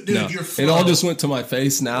don't know. Dude, no. Your flow. It all just went to my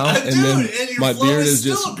face now, and then my beard is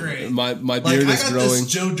just great. My beard is growing. I got this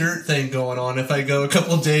Joe Dirt thing going on. If I go a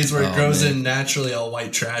couple of days where it grows in naturally all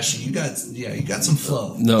white trashy, you got some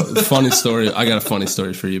flow. No, funny story. I got a funny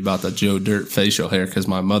story for you about that Joe Dirt facial hair because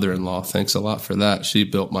my mother-in-law, thanks a lot for that. She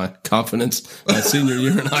built my confidence my senior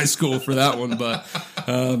year in high school for that one. But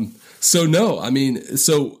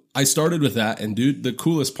so I started with that, and dude, the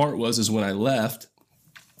coolest part is when I left.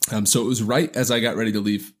 So it was right as I got ready to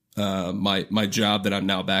leave my job that I'm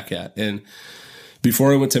now back at, and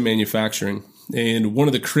before I went to manufacturing. And one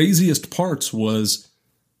of the craziest parts was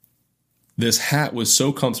this hat was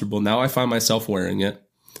so comfortable. Now I find myself wearing it.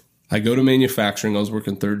 I go to manufacturing. I was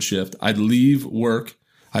working third shift. I'd leave work.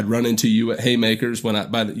 I'd run into you at Haymakers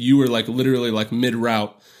but you were like literally like mid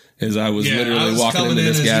route. As I was literally walking into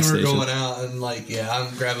this gas station. You were going out and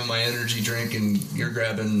I'm grabbing my energy drink and you're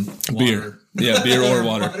grabbing water. Beer. Yeah, beer or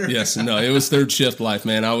water. Yes. No, it was third shift life,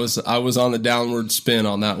 man. I was on the downward spin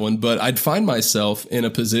on that one, but I'd find myself in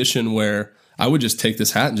a position where I would just take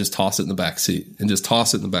this hat and just toss it in the back seat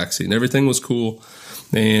and everything was cool.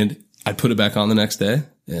 And I put it back on the next day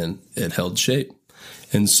and it held shape.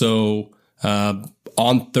 And so,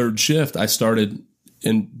 on third shift, I started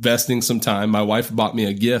investing some time. My wife bought me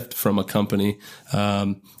a gift from a company.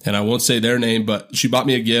 And I won't say their name, but she bought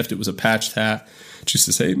me a gift. It was a patched hat. She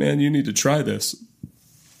says, "Hey man, you need to try this."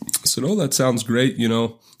 I said, "Oh, that sounds great.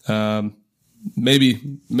 Maybe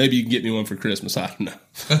you can get me one for Christmas." I don't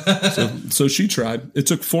know. So she tried. It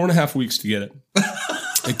took 4.5 weeks to get it.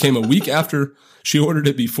 It came a week after she ordered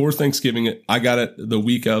it before Thanksgiving. I got it the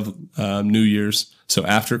week of New Year's. So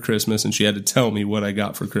after Christmas, and she had to tell me what I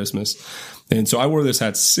got for Christmas. And so I wore this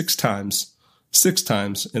hat 6 times,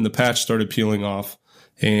 and the patch started peeling off.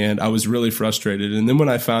 And I was really frustrated. And then when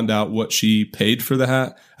I found out what she paid for the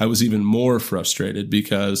hat, I was even more frustrated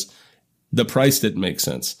because the price didn't make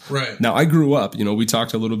sense. Right. Now, I grew up, we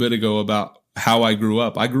talked a little bit ago about how I grew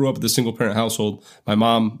up. I grew up with a single parent household. My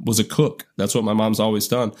mom was a cook. That's what my mom's always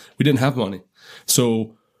done. We didn't have money.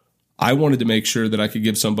 So I wanted to make sure that I could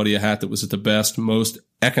give somebody a hat that was the best, most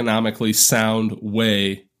economically sound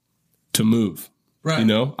way to move. Right.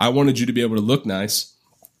 I wanted you to be able to look nice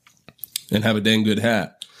and have a dang good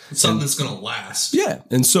hat. Something that's going to last. Yeah.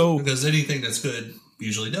 And so, because anything that's good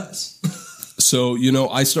usually does. So,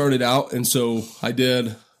 I started out, and so I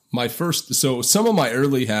did my first, so some of my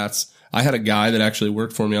early hats, I had a guy that actually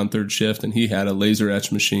worked for me on third shift, and he had a laser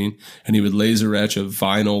etch machine, and he would laser etch a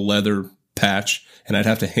vinyl leather patch, and I'd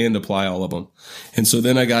have to hand apply all of them. And so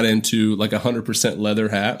then I got into like 100% leather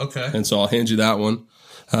hat. Okay. And so I'll hand you that one.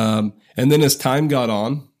 And then as time got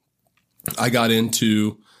on, I got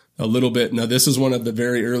into a little bit. Now, this is one of the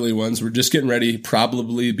very early ones. We're just getting ready.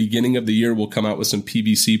 Probably beginning of the year, we'll come out with some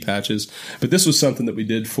PVC patches. But this was something that we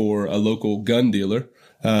did for a local gun dealer.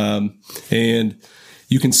 And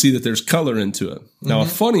you can see that there's color into it. Now, a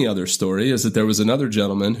funny other story is that there was another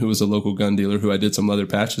gentleman who was a local gun dealer who I did some leather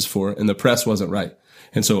patches for, and the press wasn't right.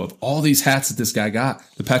 And so of all these hats that this guy got,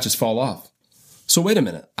 the patches fall off. So wait a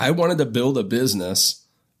minute. I wanted to build a business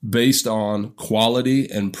based on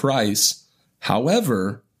quality and price.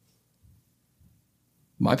 However,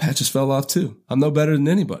 my patches fell off too. I'm no better than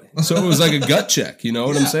anybody. So it was like a gut check. You know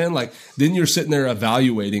what I'm saying? Like, then you're sitting there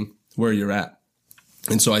evaluating where you're at.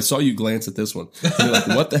 And so I saw you glance at this one. And you're like,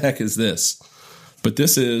 what the heck is this? But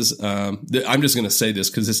this is, I'm just going to say this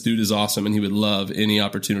because this dude is awesome and he would love any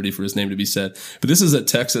opportunity for his name to be said. But this is a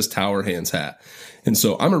Texas Tower Hands hat. And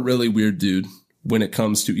so I'm a really weird dude when it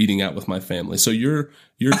comes to eating out with my family. So your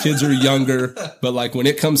kids are younger, but like when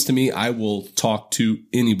it comes to me, I will talk to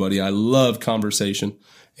anybody. I love conversation.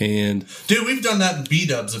 And dude, we've done that in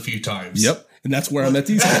B-dubs a few times. Yep. And that's where I met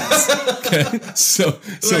these guys. Okay. So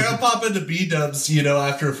like I'll pop into B-dubs,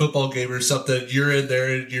 after a football game or something. You're in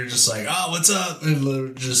there and you're just like, "Oh, what's up?"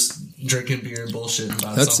 And just drinking beer and bullshitting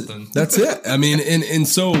about something. That's it. I mean, and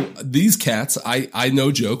so these cats, I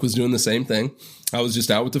no joke, was doing the same thing. I was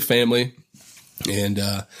just out with the family, and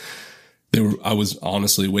I was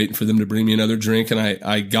honestly waiting for them to bring me another drink, and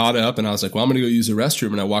I got up and I was like, "Well, I'm going to go use the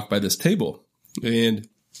restroom," and I walked by this table, and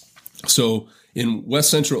so in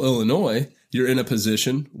West Central Illinois, you're in a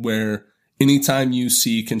position where anytime you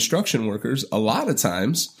see construction workers, a lot of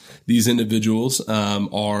times these individuals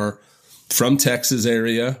are from Texas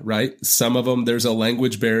area, right? Some of them, there's a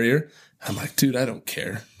language barrier. I'm like, dude, I don't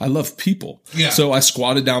care. I love people. Yeah. So I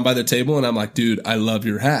squatted down by the table and I'm like, dude, I love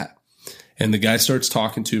your hat. And the guy starts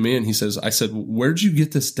talking to me and I said, where'd you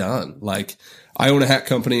get this done? Like, I own a hat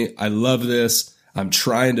company. I love this. I'm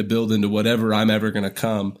trying to build into whatever I'm ever going to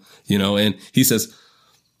come, and he says,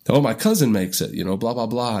 "Oh, my cousin makes it, blah, blah,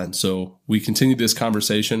 blah." And so we continued this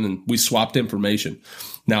conversation and we swapped information.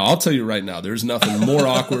 Now, I'll tell you right now, there's nothing more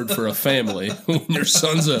awkward for a family when your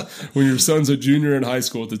son's a junior in high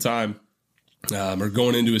school at the time, or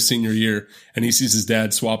going into his senior year, and he sees his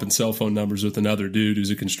dad swapping cell phone numbers with another dude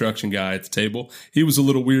who's a construction guy at the table. He was a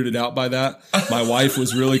little weirded out by that. My wife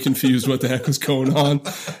was really confused what the heck was going on.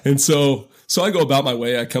 And so I go about my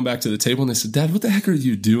way. I come back to the table and they said, "Dad, what the heck are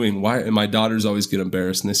you doing?" Why? And my daughters always get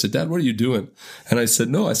embarrassed. And they said, "Dad, what are you doing?" And I said,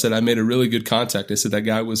 "No." I said, "I made a really good contact." I said, "That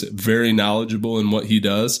guy was very knowledgeable in what he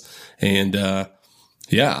does. And, I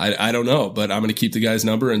don't know, but I'm going to keep the guy's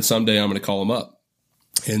number and someday I'm going to call him up."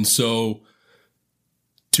 And so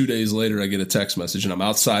 2 days later, I get a text message and I'm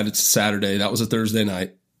outside. It's a Saturday. That was a Thursday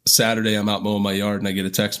night. Saturday, I'm out mowing my yard and I get a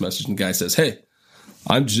text message and the guy says, "Hey,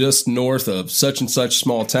 I'm just north of such and such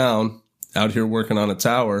small town out here working on a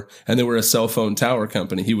tower," and they were a cell phone tower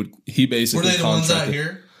company. He basically were they the ones out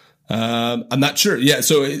here? I'm not sure. Yeah.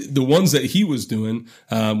 So the ones that he was doing,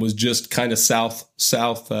 was just kind of southwest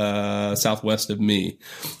of me.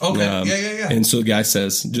 Okay. Yeah. And so the guy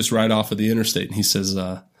says, just right off of the interstate, and he says,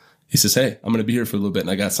 "Hey, I'm going to be here for a little bit and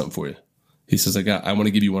I got something for you." He says, I want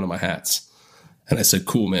to give you one of my hats. And I said,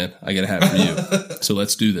 cool, man, I got a hat for you. So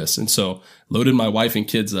let's do this. And so loaded my wife and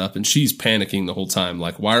kids up, and she's panicking the whole time.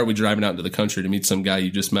 Like, why are we driving out into the country to meet some guy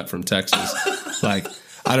you just met from Texas? Like,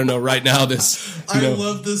 I don't know. Right now, I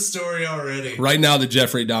love this story already. Right now, the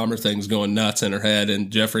Jeffrey Dahmer thing's going nuts in her head,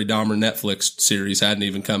 and Jeffrey Dahmer Netflix series hadn't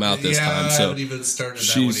even come out this time. So I haven't even started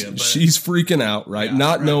that one yet. But she's freaking out, right?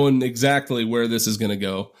 Not knowing exactly where this is going to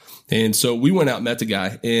go. And so we went out and met the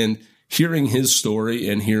guy, and hearing his story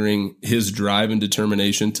and hearing his drive and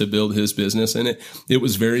determination to build his business, and it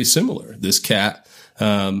was very similar. This cat,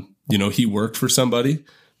 he worked for somebody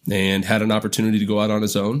and had an opportunity to go out on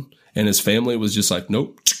his own, and his family was just like,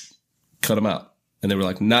 nope, cut him out. And they were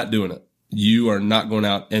like, not doing it. You are not going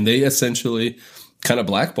out. And they essentially kind of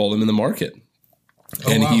blackballed him in the market.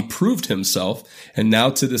 And he proved himself. And now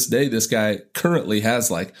to this day, this guy currently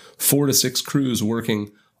has like 4 to 6 crews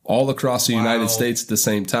working all across the United States at the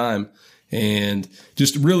same time, and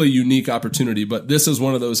just really unique opportunity. But this is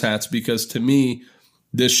one of those hats because to me,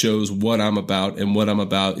 this shows what I'm about, and what I'm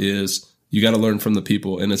about is you got to learn from the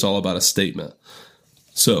people, and it's all about a statement.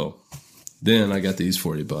 So then I got these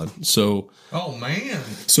for you, bud. So, oh man.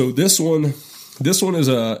 So this one is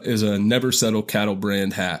a Never Settle cattle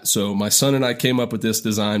brand hat. So my son and I came up with this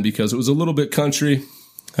design because it was a little bit country.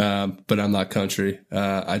 But I'm not country.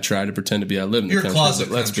 I try to pretend to be. I live in the country. Closet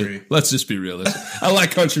country. Let's just be realistic. I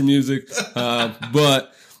like country music,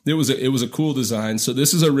 but it was a cool design. So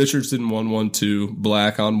this is a Richardson 112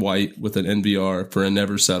 black on white with an NVR for a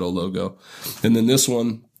Never Settle logo, and then this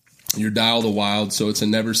one, your Dial the Wild. So it's a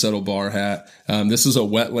Never Settle bar hat. This is a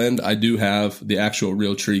Wetland. I do have the actual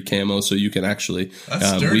Real Tree camo, so you can actually,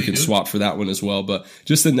 we can swap for that one as well. But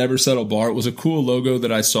just the Never Settle bar. It was a cool logo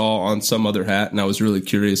that I saw on some other hat, and I was really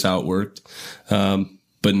curious how it worked.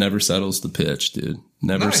 But Never Settle's the pitch, dude.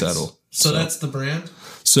 Never Settle. So that's the brand?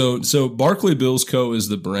 So Barkley Bills Co. is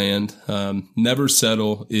the brand. Never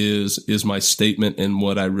Settle is my statement and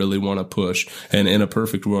what I really want to push. And in a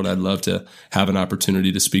perfect world, I'd love to have an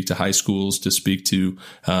opportunity to speak to high schools, to speak to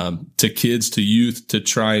kids, to youth, to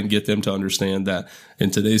try and get them to understand that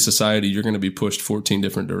in today's society, you're going to be pushed 14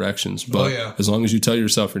 different directions. But as long as you tell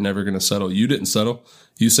yourself you're never going to settle, you didn't settle.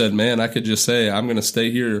 You said, man, I could just say, I'm going to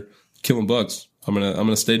stay here killing bugs. I'm going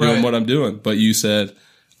to stay doing what I'm doing. But you said,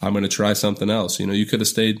 I'm going to try something else. You could have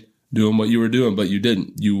stayed doing what you were doing, but you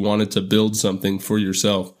didn't. You wanted to build something for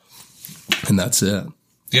yourself, and that's it.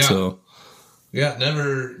 Yeah. So, yeah,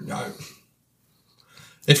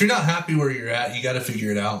 if you're not happy where you're at, you got to figure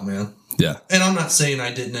it out, man. Yeah. And I'm not saying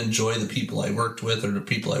I didn't enjoy the people I worked with or the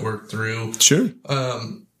people I worked through. Sure.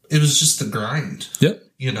 It was just the grind. Yep.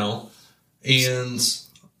 And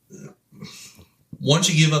once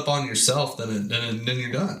you give up on yourself, then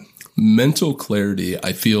you're done. Mental clarity,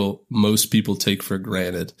 I feel most people take for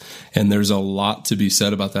granted. And there's a lot to be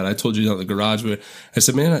said about that. I told you in the garage, but I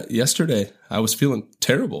said, man, yesterday I was feeling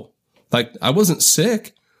terrible. Like I wasn't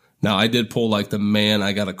sick. Now I did pull like the man,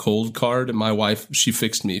 I got a cold card, and my wife, she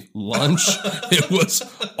fixed me lunch. It was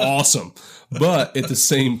awesome. But at the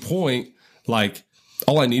same point, like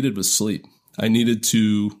all I needed was sleep. I needed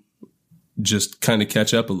to just kind of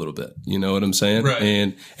catch up a little bit. You know what I'm saying? Right.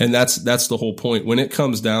 And that's the whole point. When it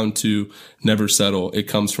comes down to Never Settle, it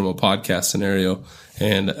comes from a podcast scenario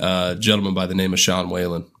and a gentleman by the name of Sean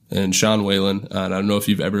Whalen. And Sean Whalen, and I don't know if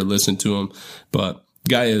you've ever listened to him, but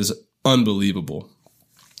guy is unbelievable.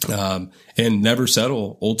 And Never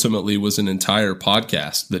Settle ultimately was an entire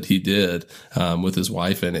podcast that he did with his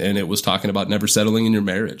wife, and it was talking about never settling in your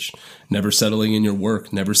marriage, never settling in your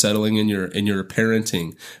work, never settling in your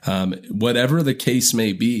parenting. Whatever the case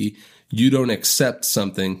may be, you don't accept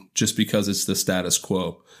something just because it's the status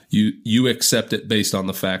quo. You accept it based on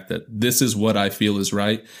the fact that this is what I feel is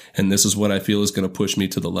right, and this is what I feel is going to push me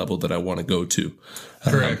to the level that I want to go to.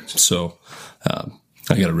 Correct.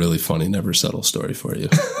 I got a really funny Never Settle story for you.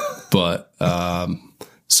 But,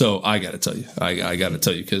 so I got to tell you, I got to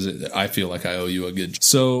tell you because I feel like I owe you a good.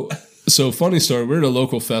 So funny story. We're at a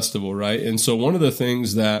local festival, right? And so one of the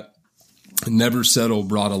things that Never Settle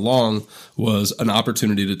brought along was an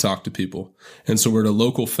opportunity to talk to people. And so we're at a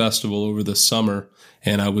local festival over the summer,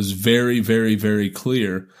 and I was very, very, very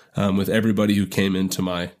clear, with everybody who came into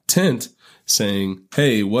my tent saying,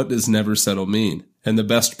 hey, what does Never Settle mean? And the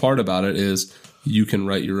best part about it is you can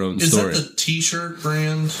write your own Is story. that the T-shirt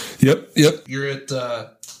brand? Yep. You're at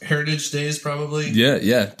Heritage Days, probably.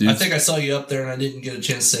 Yeah, dude. I think I saw you up there, and I didn't get a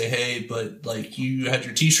chance to say hey, but like you had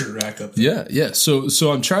your T-shirt rack up there. Yeah.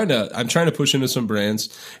 So I'm trying to push into some brands,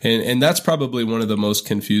 and that's probably one of the most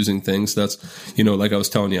confusing things. That's, like I was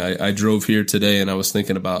telling you, I drove here today and I was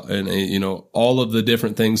thinking about, all of the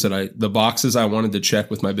different things that the boxes I wanted to check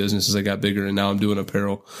with my business as I got bigger, and now I'm doing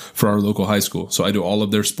apparel for our local high school. So I do all of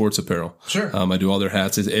their sports apparel. Sure. I do all their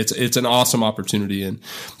hats. It's an awesome opportunity, and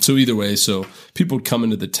so either way, so people would come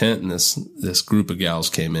into the tent, and this group of gals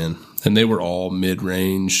came in, and they were all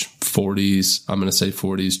mid-range 40s. I'm going to say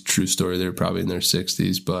 40s. True story. They're probably in their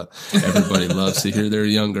 60s, but everybody loves to hear they're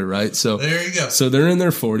younger, right? So there you go. So they're in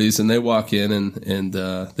their 40s, and they walk in, and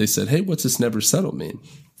they said, "Hey, what's this never settle mean?"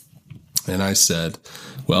 And I said,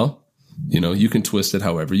 "Well, you can twist it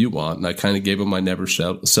however you want." And I kind of gave them my never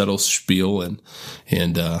settle spiel, and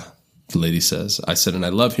the lady says, I said, "And I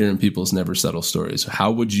love hearing people's never settle stories.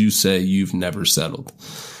 How would you say you've never settled?"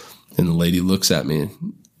 And the lady looks at me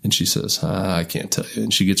and she says, "I can't tell you."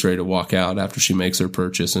 And she gets ready to walk out after she makes her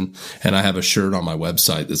purchase. And I have a shirt on my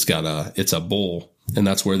website that's got it's a bull, and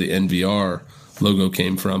that's where the NVR logo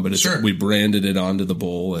came from. But Sure. We branded it onto the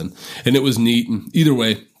bull, and it was neat. And either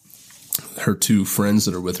way, her two friends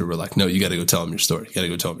that are with her were like, "No, you got to go tell them your story. You got to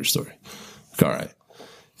go tell them your story." Like, all right.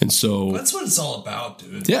 And so that's what it's all about,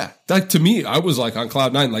 dude. Yeah. Like, to me, I was like on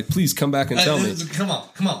cloud nine, like, please come back and tell me. Come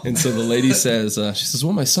on. And so the lady says, she says,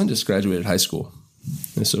 "Well, my son just graduated high school."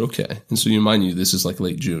 And I said, "Okay." And so mind you, this is like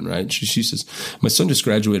late June, right? She says, "My son just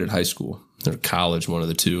graduated high school or college, one of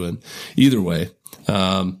the two." And either way,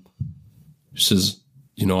 she says,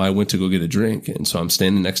 "I went to go get a drink." And so I'm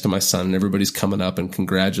standing next to my son, and everybody's coming up and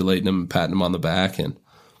congratulating him and patting him on the back. And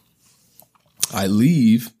I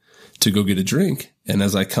leave to go get a drink. And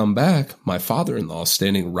as I come back, my father-in-law is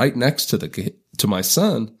standing right next to my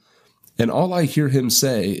son. And all I hear him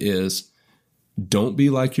say is, "Don't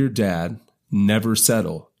be like your dad, never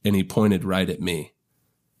settle." And he pointed right at me.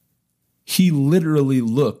 He literally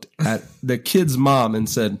looked at the kid's mom and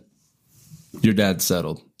said, "Your dad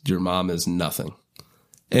settled. Your mom is nothing."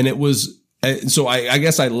 And it was, so I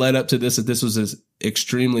guess I led up to this, that this was an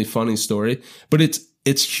extremely funny story, but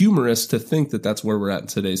it's humorous to think that that's where we're at in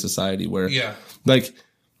today's society, where,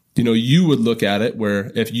 you would look at it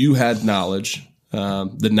where if you had knowledge,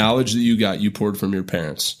 the knowledge that you got, you poured from your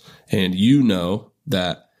parents, and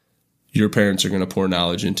that your parents are going to pour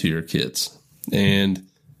knowledge into your kids. And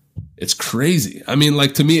it's crazy. I mean,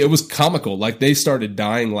 like, to me, it was comical. Like, they started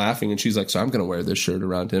dying laughing, and she's like, "So I'm going to wear this shirt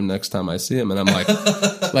around him next time I see him." And I'm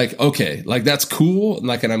like, okay, like, that's cool. And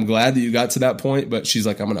like, and I'm glad that you got to that point. But she's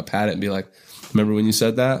like, "I'm going to pat it and be like, remember when you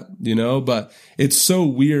said that?" But it's so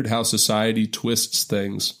weird how society twists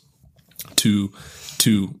things to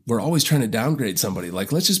we're always trying to downgrade somebody.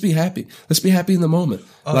 Like, let's just be happy. Let's be happy in the moment.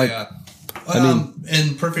 Oh, yeah.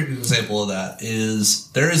 And perfect example of that is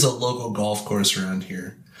there is a local golf course around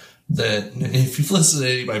here that, if you've listened to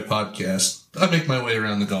any of my podcasts, I make my way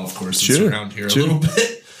around the golf courses around here a little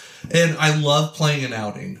bit. And I love playing an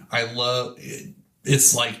outing. I love it.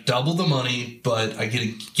 It's like double the money, but I get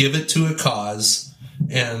to give it to a cause,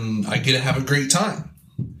 and I get to have a great time.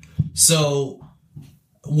 So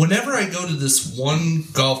whenever I go to this one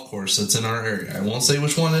golf course that's in our area, I won't say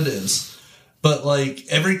which one it is, but like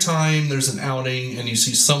every time there's an outing and you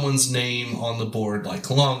see someone's name on the board,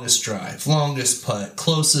 like longest drive, longest putt,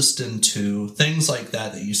 closest in two, things like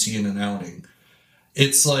that you see in an outing,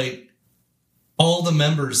 it's like all the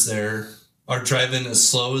members there are driving as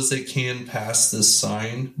slow as they can past this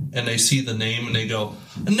sign, and they see the name and they go,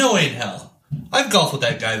 "No way in hell. I've golfed with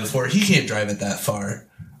that guy before. He can't drive it that far."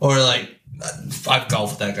 Or like, "I've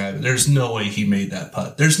golfed with that guy, but there's no way he made that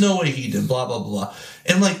putt. There's no way he did blah, blah, blah."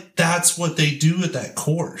 And like, that's what they do at that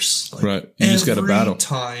course. Like, right. You just got to battle. Every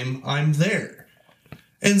time I'm there.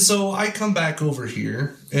 And so I come back over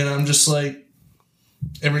here and I'm just like,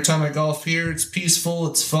 every time I golf here, it's peaceful,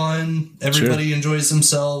 it's fun, everybody enjoys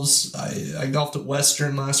themselves. I golfed at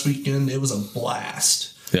Western last weekend. It was a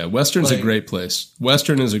blast. Yeah, Western's a great place.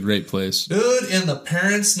 Western is a great place. Dude, and the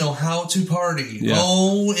parents know how to party. Yeah.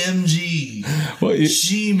 OMG. Well,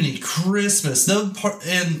 Jiminy Christmas.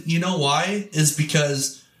 And you know why? Is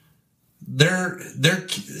because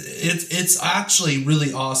it's actually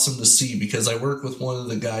really awesome to see, because I work with one of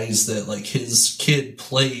the guys that, like, his kid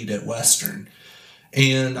played at Western.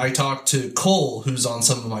 And I talked to Cole, who's on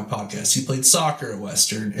some of my podcasts. He played soccer at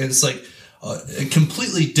Western. And it's like a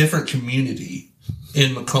completely different community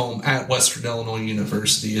in Macomb at Western Illinois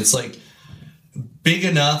University. It's like big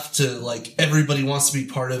enough to like everybody wants to be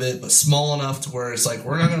part of it, but small enough to where it's like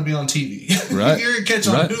we're not going to be on TV. Right. You're going to catch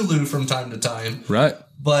on Hulu from time to time. Right.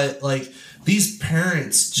 But like these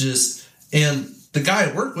parents just, and the guy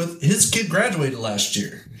I work with, his kid graduated last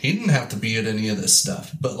year. He didn't have to be at any of this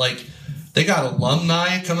stuff, but like they got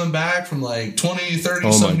alumni coming back from like 20,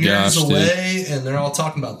 30 some years away, and they're all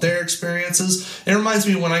talking about their experiences. It reminds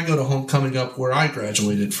me when I go to homecoming up where I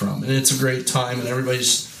graduated from, and it's a great time, and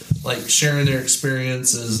everybody's like sharing their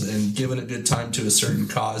experiences and giving a good time to a certain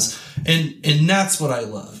cause. And that's what I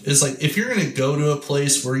love. Is like if you're going to go to a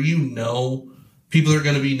place where you know people are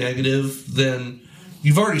going to be negative, then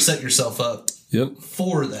you've already set yourself up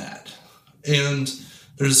for that. And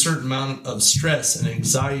there's a certain amount of stress and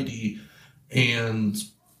anxiety and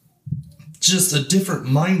just a different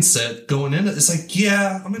mindset going into it. It's like,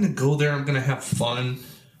 yeah, I'm going to go there. I'm going to have fun.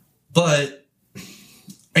 But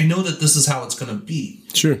I know that this is how it's going to be.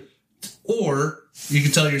 Sure. Or you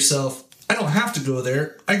can tell yourself, I don't have to go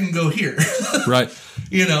there. I can go here. Right.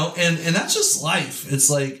 You know, and that's just life. It's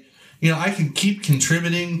like, you know, I can keep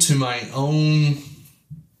contributing to my own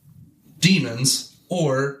demons,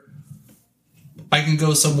 or I can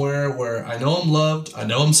go somewhere where I know I'm loved, I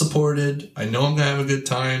know I'm supported, I know I'm going to have a good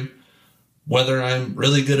time, whether I'm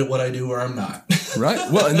really good at what I do or I'm not.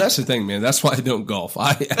 Right. Well, and that's the thing, man. That's why I don't golf.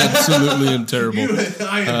 I absolutely am terrible.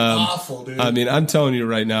 I am awful, dude. I mean, I'm telling you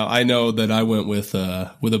right now, I know that I went with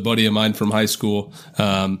a buddy of mine from high school,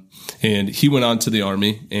 and he went on to the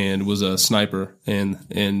Army and was a sniper. And,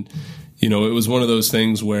 you know, it was one of those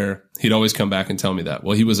things where he'd always come back and tell me that.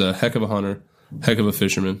 Well, he was a heck of a hunter, heck of a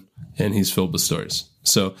fisherman, and he's filled with stories.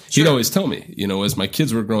 So he'd always tell me, you know, as my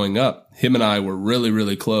kids were growing up, him and I were really,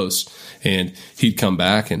 really close, and he'd come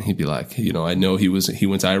back and he'd be like, you know, I know he went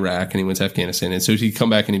to Iraq and he went to Afghanistan. And so he'd come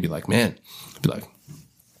back and he'd be like, man, he'd be like,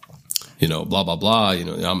 you know, blah, blah, blah, you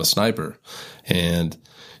know, I'm a sniper. And,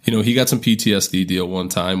 you know, he got some PTSD deal one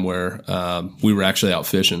time where we were actually out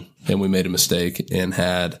fishing and we made a mistake and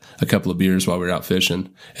had a couple of beers while we were out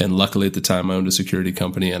fishing. And luckily at the time I owned a security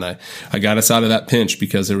company, and I got us out of that pinch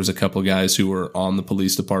because there was a couple of guys who were on the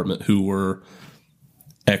police department who were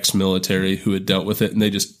ex-military who had dealt with it, and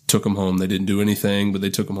they just took them home. They didn't do anything, but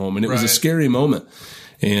they took them home. And it was a scary moment.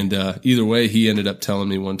 And either way, he ended up telling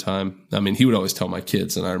me one time, I mean, he would always tell my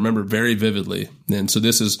kids, and I remember very vividly. And so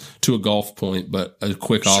this is to a golf point, but a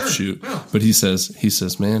quick offshoot. Yeah. But he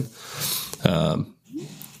says, man,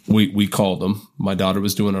 we called him. My daughter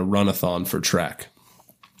was doing a run-a-thon for track.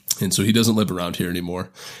 And so he doesn't live around here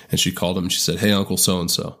anymore. And she called him and she said, hey, Uncle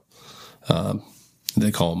so-and-so.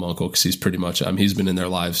 They call him Uncle because he's pretty much, he's been in their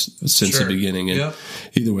lives since the beginning. And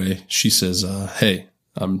either way, she says, hey,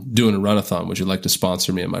 I'm doing a run-a-thon. Would you like to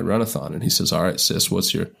sponsor me in my run-a-thon? And he says, all right, sis,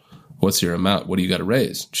 what's your amount? What do you got to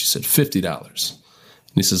raise? She said, $50. And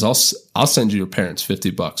he says, I'll send you your parents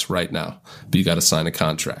 $50 right now, but you got to sign a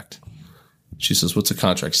contract. She says, what's a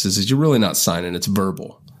contract? She says, you're really not signing. It's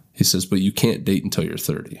verbal. He says, but you can't date until you're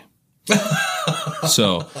 30.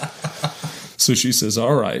 So she says,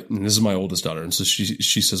 all right. And this is my oldest daughter. And so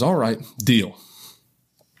she says, all right, deal.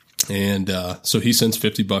 And so he sends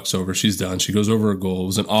 $50 over. She's done. She goes over her goal. It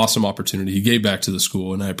was an awesome opportunity. He gave back to the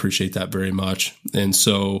school, and I appreciate that very much. And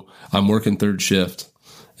so I'm working third shift,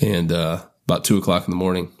 and about 2:00 in the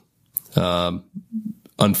morning,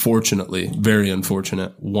 unfortunately, very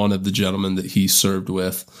unfortunate, one of the gentlemen that he served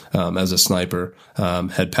with as a sniper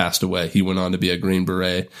had passed away. He went on to be a Green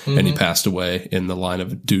Beret, and he passed away in the line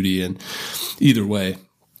of duty. And either way,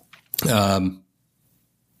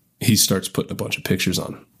 he starts putting a bunch of pictures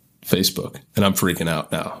on Facebook, and I'm freaking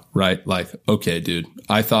out now, right? Like, okay, dude,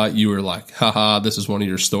 I thought you were like, haha, this is one of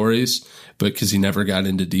your stories, but because he never got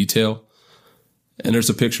into detail. And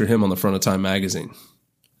there's a picture of him on the front of Time magazine.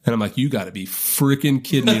 And I'm like, you got to be freaking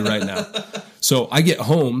kidding me right now. So I get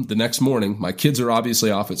home the next morning. My kids are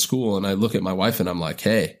obviously off at school, and I look at my wife and I'm like,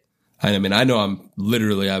 hey, I mean, I know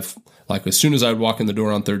I've like, as soon as I'd walk in the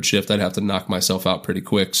door on third shift, I'd have to knock myself out pretty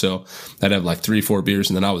quick. So I'd have like 3-4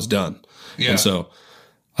 beers and then I was done. Yeah. And so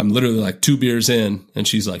I'm literally like 2 beers in, and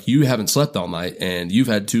she's like, you haven't slept all night and you've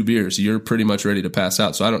had 2 beers. You're pretty much ready to pass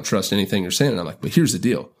out. So I don't trust anything you're saying. And I'm like, but here's the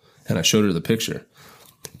deal. And I showed her the picture.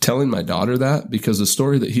 Telling my daughter that, because the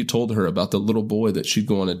story that he told her about the little boy that she'd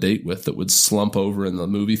go on a date with that would slump over in the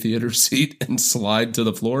movie theater seat and slide to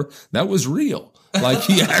the floor, that was real. Like,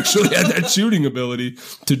 he actually had that shooting ability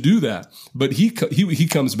to do that. But he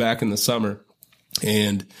comes back in the summer,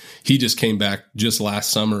 and he just came back just last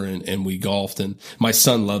summer, and we golfed. And my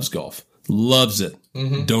son loves golf, loves it.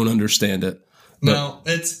 Mm-hmm. Don't understand it. No,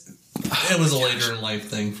 it was a later in life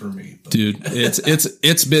thing for me, but. Dude.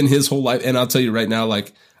 It's been his whole life. And I'll tell you right now,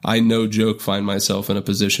 like, I no joke find myself in a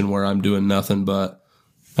position where I'm doing nothing but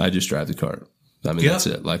I just drive the cart. I mean, that's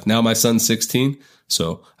it. Like now my son's 16,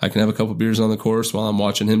 so I can have a couple beers on the course while I'm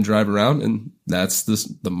watching him drive around, and that's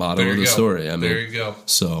the motto of the story. I mean, there you go.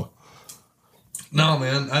 So, no,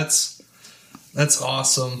 man, that's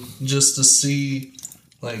awesome just to see.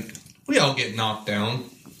 Like, we all get knocked down.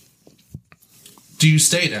 Do you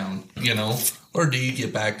stay down, or do you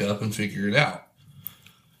get back up and figure it out?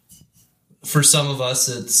 For some of us,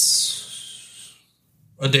 it's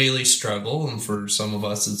a daily struggle, and for some of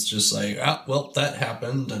us, it's just like, well, that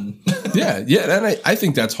happened, and yeah, and I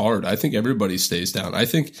think that's hard. I think everybody stays down. I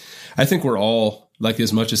think we're all, like,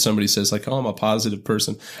 as much as somebody says, like, oh, I'm a positive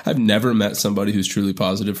person, I've never met somebody who's truly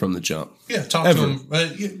positive from the jump. Yeah, talk to them.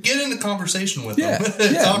 Get into conversation with them. Talk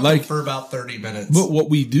to them for about 30 minutes. But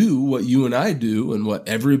what you and I do, and what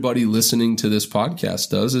everybody listening to this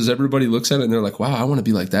podcast does, is everybody looks at it and they're like, wow, I want to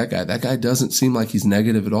be like that guy. That guy doesn't seem like he's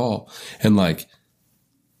negative at all. And like,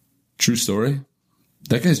 true story,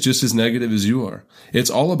 that guy's just as negative as you are. It's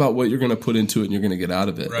all about what you're going to put into it and you're going to get out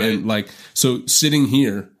of it. Right. And like, so sitting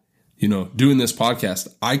here, doing this podcast,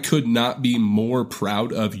 I could not be more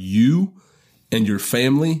proud of you and your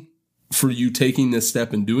family for you taking this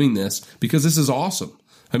step and doing this, because this is awesome.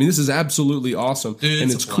 I mean, this is absolutely awesome. Dude,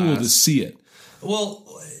 and it's cool to see it. Well,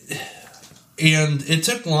 and it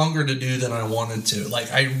took longer to do than I wanted to.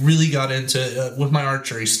 Like, I really got into with my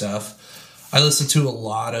archery stuff. I used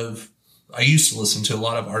to listen to a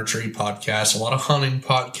lot of archery podcasts, a lot of hunting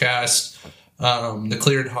podcasts, the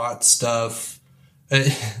Cleared Hot stuff,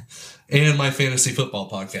 and my fantasy football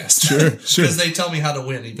podcast. Sure. Because they tell me how to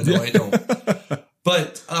win, even though I don't.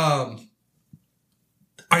 But I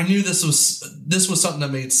knew this was something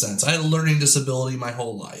that made sense. I had a learning disability my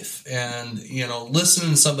whole life, and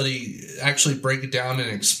listening to somebody actually break it down and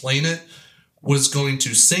explain it was going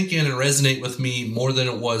to sink in and resonate with me more than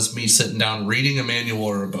it was me sitting down reading a manual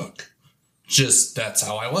or a book. Just, that's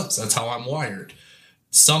how I was. That's how I'm wired.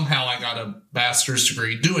 Somehow I got a master's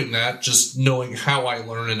degree doing that, just knowing how I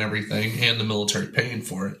learn and everything, and the military paying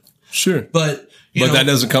for it. Sure. But that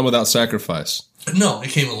doesn't come without sacrifice. No, it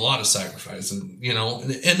came with a lot of sacrifice. And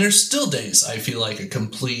there's still days I feel like a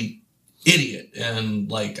complete idiot,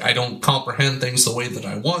 and like I don't comprehend things the way that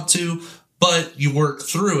I want to, but you work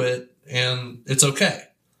through it and it's okay.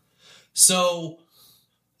 So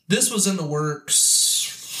this was in the works.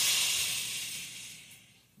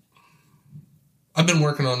 I've been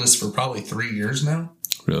working on this for probably 3 years now.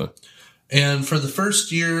 Really? And for the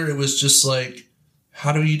first year, it was just like,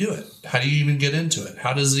 how do you do it? How do you even get into it?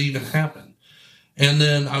 How does it even happen? And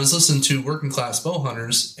then I was listening to Working Class Bow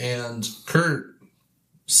Hunters, and Kurt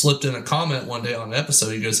slipped in a comment one day on an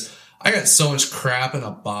episode. He goes, I got so much crap in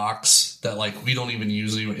a box that like we don't even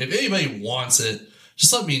use it. If anybody wants it,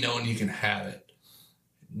 just let me know and you can have it.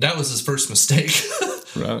 That was his first mistake.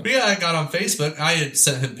 Right. But yeah, I got on Facebook. I had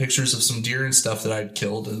sent him pictures of some deer and stuff that I'd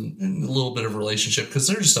killed, and a little bit of a relationship, because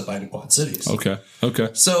they're just up by the Quad Cities. Okay.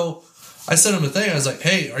 So I sent him a thing. I was like,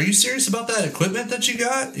 hey, are you serious about that equipment that you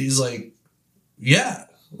got? He's like, yeah.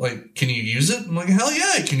 Like, can you use it? I'm like, hell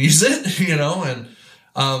yeah, I can use it.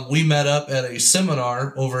 And we met up at a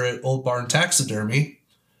seminar over at Old Barn Taxidermy,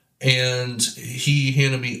 and he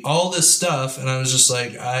handed me all this stuff, and I was just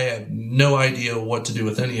like, I have no idea what to do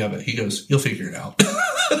with any of it. He goes, you'll figure it out.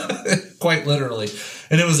 Quite literally.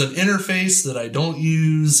 And it was an interface that I don't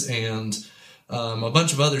use, and a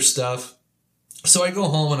bunch of other stuff. So I go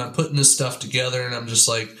home and I'm putting this stuff together, and I'm just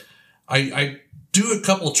like, I do a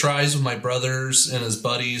couple tries with my brothers and his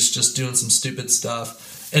buddies, just doing some stupid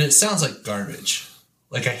stuff, and it sounds like garbage.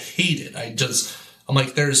 Like, I hate it. I'm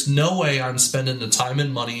like, there's no way I'm spending the time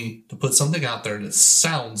and money to put something out there that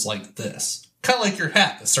sounds like this. Kind of like your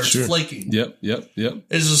hat that starts flaking. Yep.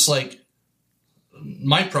 It's just like,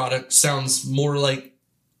 my product sounds more like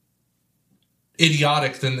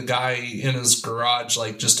idiotic than the guy in his garage,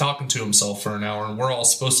 like just talking to himself for an hour, and we're all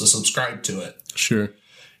supposed to subscribe to it. Sure.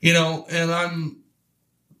 And I'm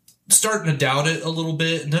starting to doubt it a little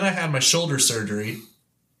bit. And then I had my shoulder surgery,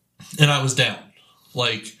 and I was down.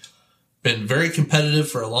 Like, been very competitive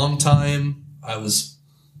for a long time. I was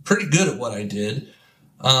pretty good at what I did.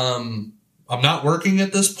 I'm not working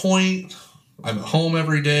at this point. I'm at home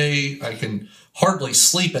every day. I can hardly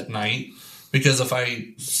sleep at night because if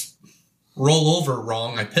I roll over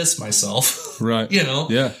wrong, I piss myself. Right.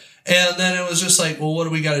 Yeah. And then it was just like, well, what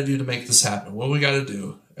do we got to do to make this happen? What do we got to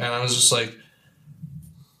do? And I was just like,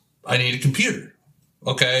 I need a computer.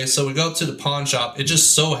 Okay. So we go up to the pawn shop. It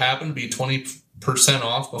just so happened to be 20%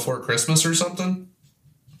 off before Christmas or something.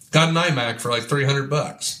 Got an iMac for like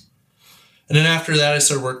 $300. And then after that, I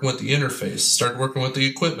started working with the interface, started working with the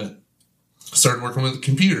equipment. Started working with a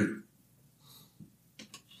computer.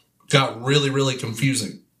 Got really, really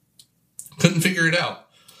confusing. Couldn't figure it out.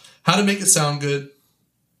 How to make it sound good,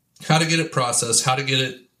 how to get it processed, how to get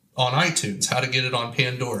it on iTunes, how to get it on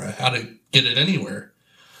Pandora, how to get it anywhere.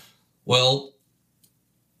 Well,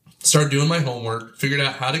 started doing my homework, figured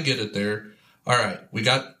out how to get it there. All right, we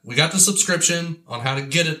got the subscription on how to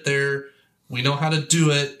get it there. We know how to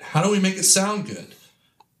do it. How do we make it sound good?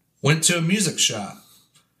 Went to a music shop.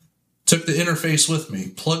 Took the interface with me,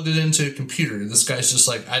 plugged it into a computer. This guy's just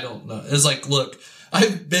like, I don't know. It's like, look,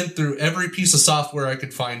 I've been through every piece of software I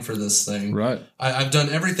could find for this thing. Right. I've done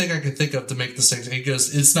everything I could think of to make this thing. He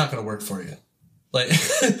goes, it's not going to work for you. Like,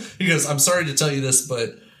 he goes, I'm sorry to tell you this,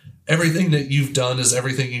 but everything that you've done is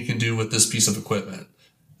everything you can do with this piece of equipment.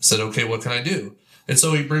 I said, okay, what can I do? And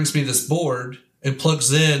so he brings me this board and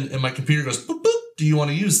plugs in, and my computer goes, boop, boop, do you want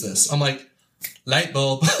to use this? I'm like, light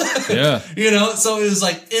bulb. Yeah. So it was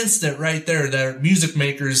like instant right there. There are music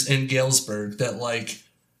makers in Galesburg that like,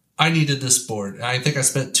 I needed this board. I think I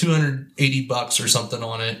spent $280 or something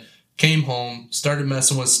on it. Came home, started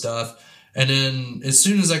messing with stuff. And then as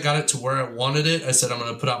soon as I got it to where I wanted it, I said, I'm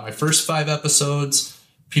going to put out my first 5 episodes.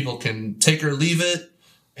 People can take or leave it,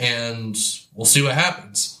 and we'll see what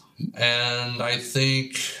happens. And I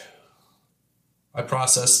think I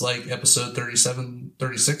processed like episode 37,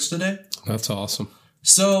 36 today. That's awesome.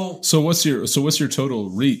 So what's your total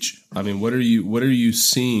reach? I mean, what are you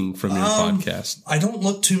seeing from your podcast? I don't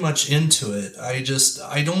look too much into it.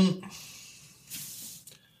 I don't.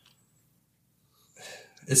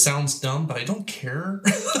 It sounds dumb, but I don't care.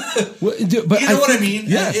 Well, but you know what I mean?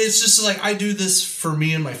 Yeah. It's just like I do this for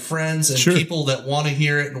me and my friends and Sure. people that want to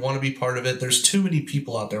hear it and want to be part of it. There's too many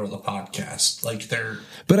people out there with a podcast. Like they're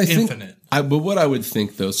infinite. But what I would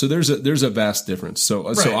think though, so there's a vast difference. So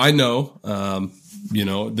I know,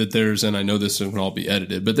 that there's, and I know this can all be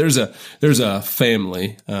edited, but there's a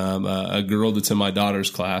family, a girl that's in my daughter's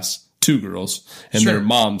class. 2 girls and Sure. their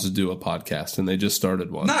moms do a podcast, and they just started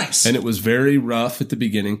one. Nice. And it was very rough at the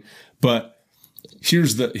beginning, but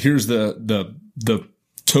here's the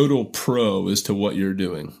total pro as to what you're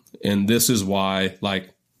doing. And this is why,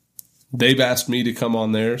 like, they've asked me to come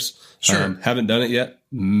on theirs. Sure. Haven't done it yet.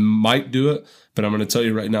 Might do it, but I'm going to tell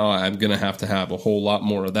you right now, I'm going to have a whole lot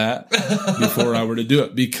more of that before I were to do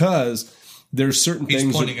it, because there's certain things.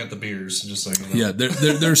 He's pointing at the beers, just so you know. Yeah,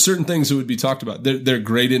 there are certain things that would be talked about. They're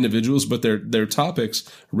great individuals, but their topics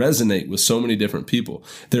resonate with so many different people.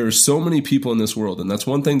 There are so many people in this world, and that's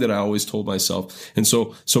one thing that I always told myself. And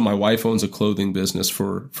so my wife owns a clothing business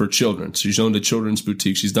for children. She's owned a children's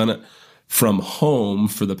boutique. She's done it from home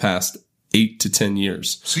for the past 8 to 10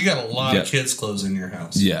 years. So you got a lot of kids' clothes in your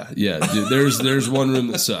house. Yeah. Dude, there's one room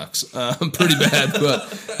that sucks, pretty bad.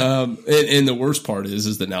 But and the worst part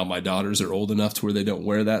is that now my daughters are old enough to where they don't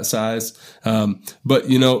wear that size. But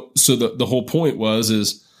so the whole point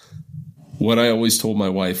is what I always told my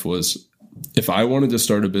wife was, if I wanted to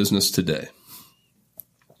start a business today,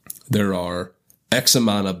 there are X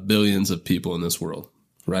amount of billions of people in this world,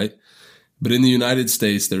 right? But in the United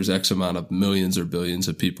States, there's X amount of millions or billions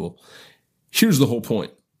of people. Here's the whole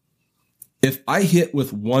point. If I hit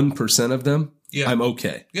with 1% of them, I'm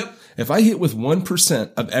okay. Yep. If I hit with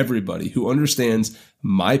 1% of everybody who understands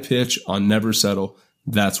my pitch on Never Settle,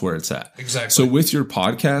 that's where it's at. Exactly. So with your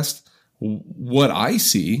podcast, what I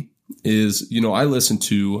see is, I listen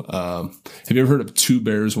to, have you ever heard of 2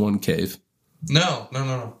 Bears, 1 Cave? No.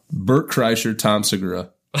 Bert Kreischer, Tom Segura.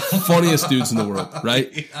 Funniest dudes in the world,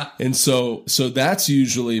 right? Yeah. And so that's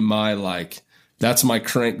usually that's my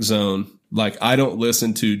crank zone. Like, I don't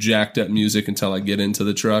listen to jacked up music until I get into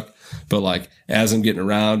the truck. But like, as I'm getting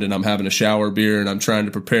around and I'm having a shower beer and I'm trying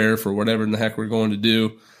to prepare for whatever in the heck we're going to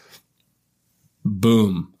do,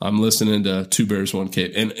 boom, I'm listening to 2 Bears, 1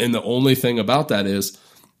 Cave. And the only thing about that is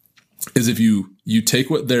if you take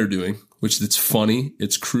what they're doing, which it's funny,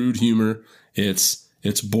 it's crude humor, it's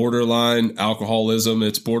borderline alcoholism,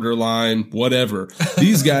 it's borderline whatever.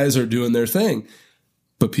 These guys are doing their thing,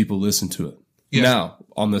 but people listen to it. Yeah. Now,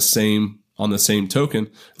 on the same token,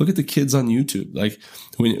 look at the kids on YouTube. Like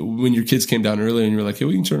when your kids came down earlier and you're like, hey,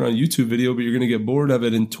 we can turn on a YouTube video, but you're going to get bored of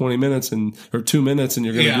it in 20 minutes or 2 minutes and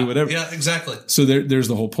you're going to do whatever. Yeah, exactly. So there's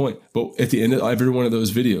the whole point. But at the end of every one of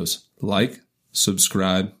those videos, like,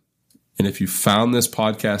 subscribe. And if you found this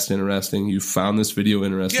podcast interesting, you found this video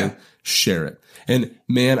interesting, share it. And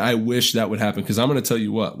man, I wish that would happen, because I'm going to tell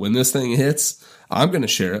you what, when this thing hits, I'm going to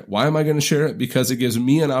share it. Why am I going to share it? Because it gives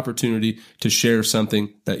me an opportunity to share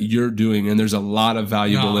something that you're doing, and there's a lot of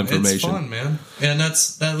valuable information. It's fun, man. And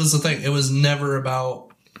that was the thing. It was never about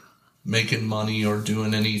making money or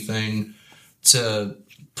doing anything. to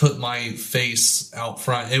put my face out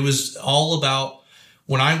front. It was all about,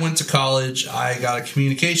 when I went to college, I got a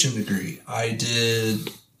communication degree. I did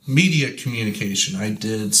media communication. I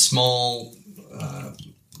did small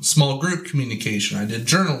group communication. I did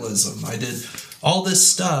journalism. I did all this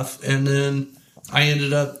stuff. And then I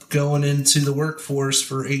ended up going into the workforce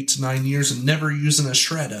for 8 to 9 years and never using a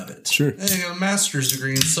shred of it. Sure. And I got a master's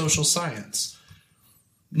degree in social science.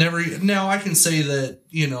 Now I can say that,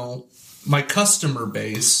 my customer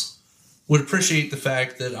base would appreciate the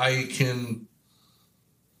fact that I can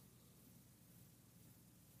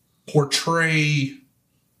portray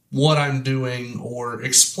what I'm doing or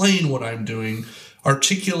explain what I'm doing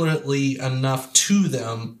articulately enough to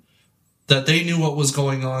them that they knew what was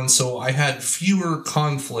going on. So I had fewer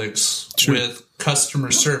conflicts with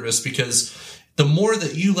customer service, because the more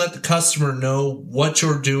that you let the customer know what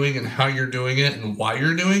you're doing and how you're doing it and why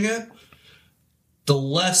you're doing it, the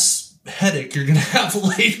less headache you're going to have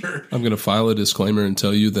later. I'm going to file a disclaimer and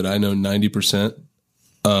tell you that I know 90%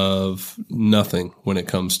 of nothing when it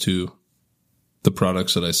comes to the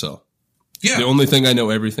products that I sell. Yeah. The only thing I know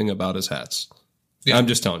everything about is hats. Yeah. I'm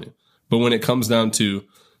just telling you. But when it comes down to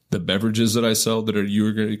the beverages that I sell that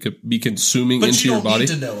you're going to be consuming into your body.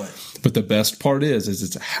 But you don't need to know it. But the best part is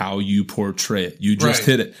it's how you portray it. You just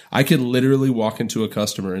hit it. I could literally walk into a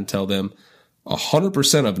customer and tell them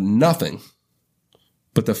 100% of nothing.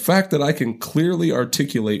 But the fact that I can clearly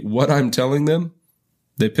articulate what I'm telling them,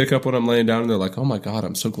 they pick up what I'm laying down and they're like, "Oh my God,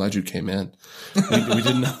 I'm so glad you came in. We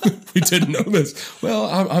didn't know this." Well,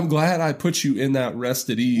 I'm glad I put you in that rest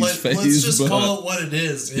at ease phase. Let's just call it what it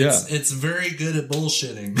is. It's very good at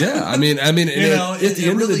bullshitting. Yeah, I mean, at the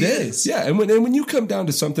end of the day, yeah. And when you come down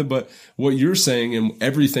to something, but what you're saying and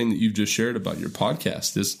everything that you've just shared about your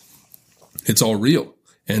podcast is, it's all real.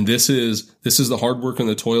 And this is the hard work and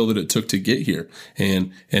the toil that it took to get here.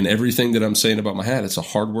 And everything that I'm saying about my hat, it's a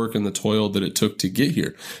hard work and the toil that it took to get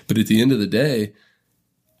here. But at the end of the day,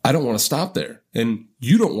 I don't want to stop there. And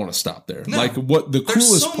you don't want to stop there. No, like what the coolest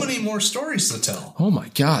there's so many more stories to tell. Oh my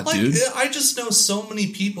God, dude. I just know so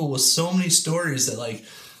many people with so many stories that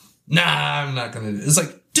I'm not going to. It's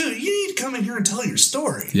like, dude, you need to come in here and tell your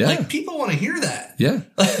story. Yeah. Like, people want to hear that. Yeah.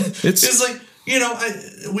 It's like,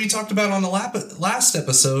 we talked about on the last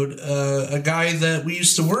episode, a guy that we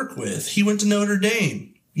used to work with. He went to Notre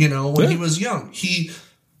Dame, when he was young. He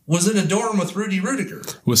was in a dorm with Rudy Rudiger.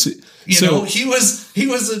 He was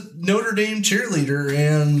a Notre Dame cheerleader,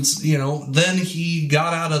 and, then he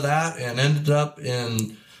got out of that and ended up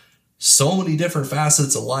in so many different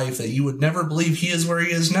facets of life that you would never believe he is where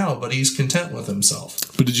he is now, but he's content with himself.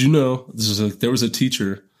 But did you know, there was a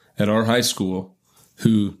teacher at our high school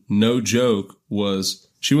who, no joke,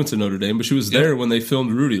 she went to Notre Dame, but she was there when they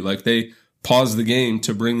filmed Rudy. Like, they paused the game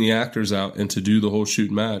to bring the actors out and to do the whole shoot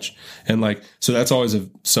match. And so that's always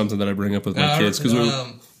something that I bring up with my kids. Because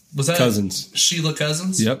was that Cousins. Sheila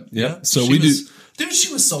Cousins? Yep. Yeah. So dude,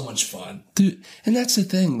 she was so much fun. Dude, and that's the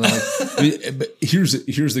thing. But here's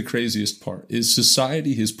the craziest part is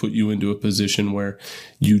society has put you into a position where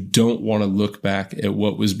you don't want to look back at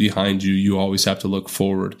what was behind you. You always have to look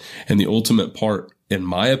forward. And the ultimate part, in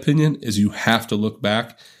my opinion, is you have to look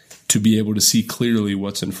back to be able to see clearly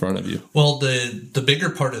what's in front of you. Well, the bigger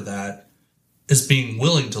part of that is being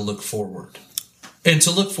willing to look forward. And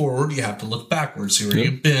to look forward, you have to look backwards, see where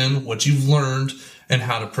you've been, what you've learned, and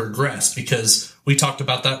how to progress. Because we talked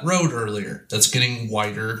about that road earlier that's getting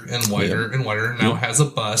wider and wider and wider. Now has a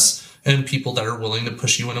bus and people that are willing to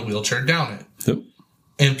push you in a wheelchair down it. Yep.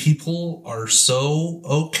 And people are so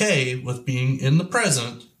okay with being in the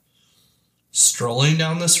present, strolling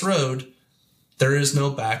down this road. There is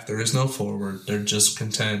no back, there is no forward. They're just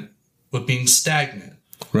content with being stagnant.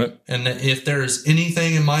 Right. And if there is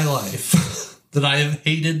anything in my life that I have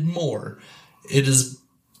hated more, it is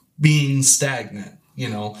being stagnant.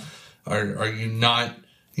 Are you not,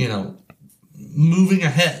 moving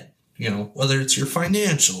ahead? Whether it's your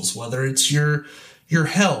financials, whether it's your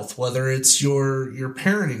health, whether it's your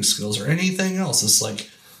parenting skills or anything else. It's like,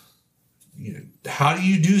 how do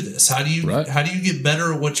you do this? How do you get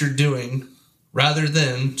better at what you're doing? Rather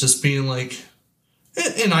than just being like,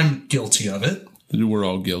 and I'm guilty of it. We're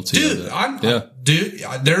all guilty of it. Dude,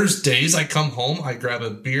 there's days I come home, I grab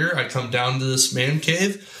a beer, I come down to this man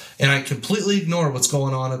cave, and I completely ignore what's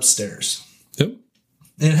going on upstairs. Yep.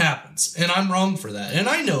 It happens. And I'm wrong for that. And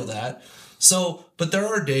I know that. But there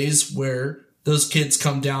are days where those kids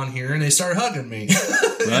come down here and they start hugging me.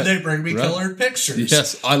 And they bring me colored pictures.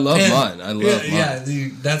 Yes, I love mine. I love mine. Yeah,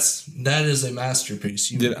 that's That is a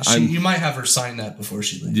masterpiece. You might have her sign that before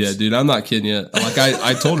she leaves. Yeah, dude, I'm not kidding you. Like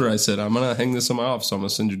I told her, I said, I'm going to hang this in my office. I'm going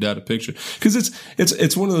to send your dad a picture. Because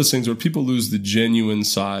it's one of those things where people lose the genuine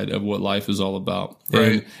side of what life is all about.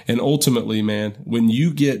 Right. And ultimately, man, when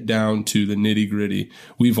you get down to the nitty gritty,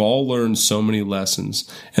 we've all learned so many lessons.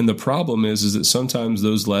 And the problem is that sometimes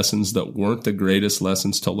those lessons that weren't the greatest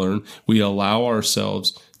lessons to learn, we allow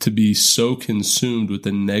ourselves to be so consumed with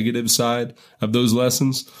the negative side of those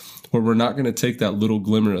lessons where we're not going to take that little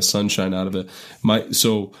glimmer of sunshine out of it.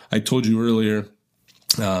 So I told you earlier,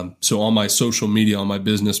 so on my social media, on my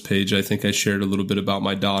business page, I think I shared a little bit about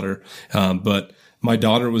my daughter. But my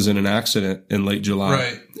daughter was in an accident in late July.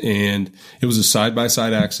 Right. And it was a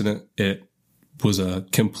side-by-side accident. It was a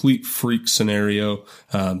complete freak scenario.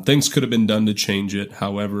 Things could have been done to change it.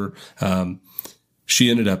 However, she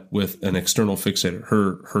ended up with an external fixator.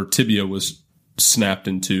 Her tibia was snapped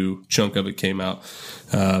in two, chunk of it came out.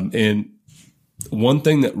 And one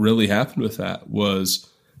thing that really happened with that was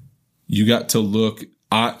you got to look.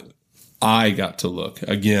 I got to look.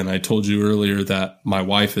 Again, I told you earlier that my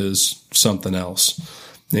wife is something else.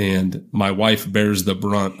 And my wife bears the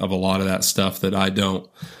brunt of a lot of that stuff that I don't.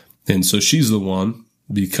 And so she's the one,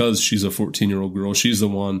 because she's a 14-year-old girl, she's the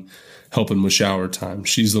one helping with shower time.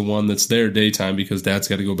 She's the one that's there daytime because dad's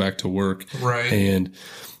got to go back to work. Right. And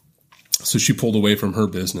so she pulled away from her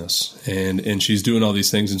business and she's doing all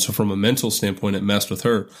these things. And so from a mental standpoint, it messed with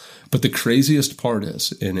her. But the craziest part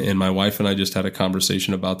is, and my wife and I just had a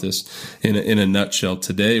conversation about this in a nutshell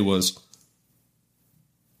today, was,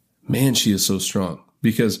 man, she is so strong.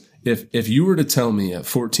 Because if you were to tell me at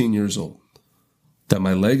 14 years old that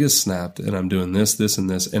my leg is snapped and I'm doing this, this, and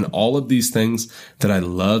this, and all of these things that I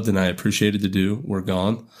loved and I appreciated to do were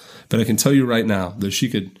gone. But I can tell you right now that she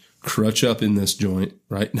could crutch up in this joint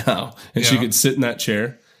right now and she could sit in that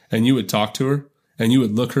chair and you would talk to her and you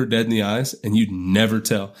would look her dead in the eyes and you'd never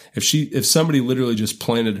tell. If somebody literally just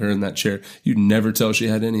planted her in that chair, you'd never tell she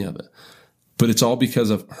had any of it. But it's all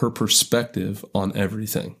because of her perspective on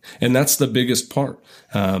everything. And that's the biggest part.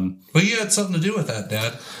 Well, you had something to do with that,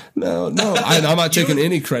 Dad. No, I'm not taking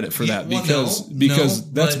any credit for that because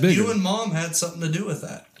that's bigger. You and Mom had something to do with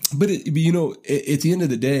that. But at the end of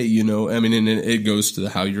the day, I mean, and it goes to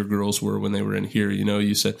how your girls were when they were in here.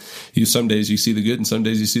 You said some days you see the good and some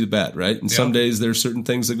days you see the bad, right? And some days there's certain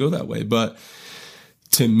things that go that way. But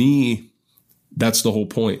to me, that's the whole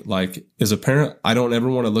point. Like, as a parent, I don't ever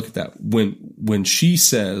want to look at that. When she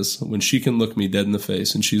can look me dead in the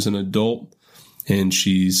face and she's an adult and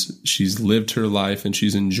she's lived her life and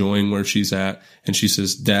she's enjoying where she's at and she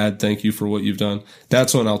says, "Dad, thank you for what you've done,"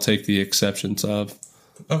 that's when I'll take the exceptions of,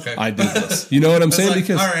 okay, I did this. You know what I'm saying? Like,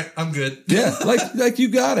 because, all right, I'm good. Yeah. Like you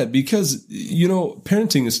got it, because,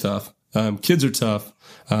 parenting is tough. Kids are tough.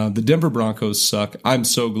 The Denver Broncos suck. I'm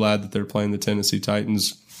so glad that they're playing the Tennessee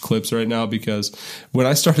Titans clips right now, because when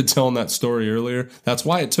I started telling that story earlier, that's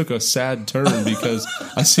why it took a sad turn, because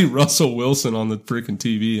I see Russell Wilson on the freaking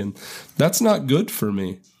TV and that's not good for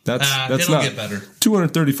me. That's it'll not get better.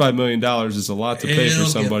 $235 million is a lot to pay for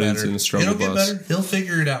somebody that's in a struggle bus. It'll get better. He'll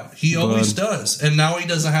figure it out. He always does. And now he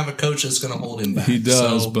doesn't have a coach that's going to hold him back. He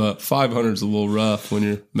does, but 500 is a little rough when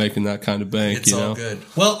you're making that kind of bank. It's all good.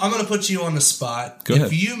 Well, I'm going to put you on the spot. Go ahead.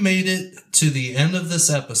 If you made it to the end of this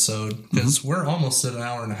episode, because we're almost at an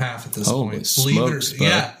hour and a half at this point. Smokes,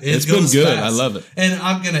 yeah, it's been good. Fast. I love it. And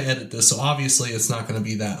I'm going to edit this, so obviously it's not going to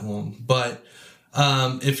be that long. But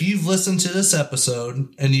if you've listened to this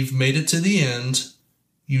episode and you've made it to the end,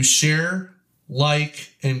 you share,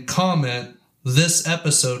 like, and comment this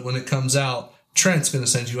episode when it comes out, Trent's going to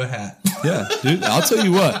send you a hat. Yeah, dude. I'll tell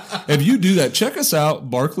you what. If you do that, check us out,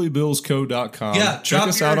 barclaybillsco.com. Yeah, check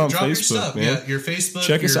us out on Facebook, man. Yeah, your Facebook.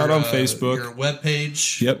 Check us out on Facebook. Your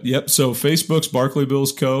webpage. Yep. So Facebook's Barkley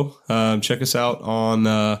Bills Co. Check us out on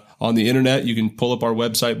the internet. You can pull up our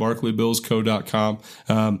website,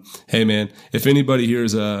 barclaybillsco.com. Hey, man, if anybody here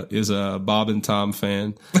is a Bob and Tom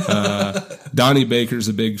fan, Donnie Baker's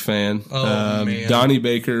a big fan. Oh, man. Donnie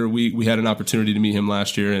Baker, we had an opportunity to meet him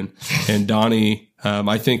last year, and Donnie,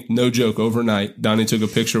 I think, no joke, overnight, Donnie took a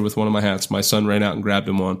picture with one of my hats. My son ran out and grabbed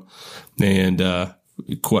him one. And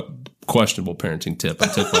questionable parenting tip.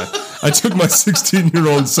 I took my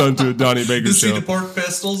 16-year-old son to a Donnie Baker show. See the pork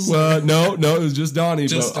pistols? No, it was just Donnie.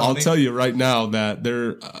 Just but Donnie. I'll tell you right now that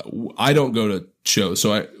I don't go to shows.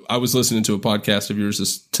 So I was listening to a podcast of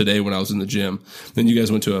yours today when I was in the gym. Then you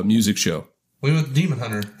guys went to a music show. We went to Demon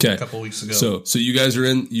Hunter a couple weeks ago. So you guys are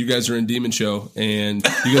in Demon Show, and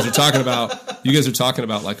you guys are talking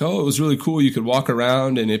about like, oh, it was really cool. You could walk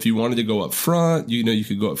around, and if you wanted to go up front, you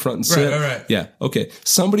could go up front and sit. Right. Yeah. Okay.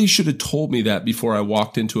 Somebody should have told me that before I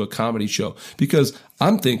walked into a comedy show, because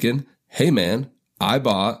I'm thinking, hey man, I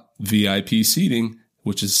bought VIP seating,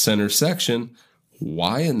 which is center section.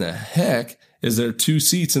 Why in the heck is there 2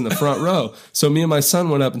 seats in the front row? So me and my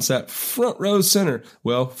son went up and sat front row center.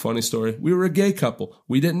 Well, funny story. We were a gay couple.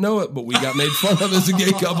 We didn't know it, but we got made fun of as a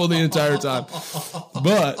gay couple the entire time.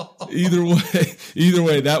 But either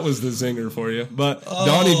way, that was the zinger for you. But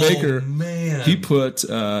Donnie Baker, man.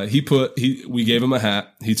 we gave him a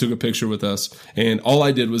hat. He took a picture with us, and all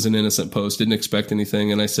I did was an innocent post. Didn't expect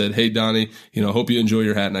anything. And I said, hey, Donnie, hope you enjoy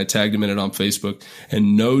your hat. And I tagged him in it on Facebook.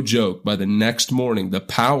 And no joke, by the next morning, the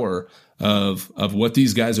power of what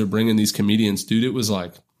these guys are bringing, these comedians, dude, it was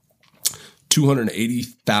like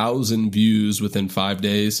 280,000 views within 5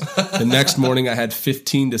 days. The next morning I had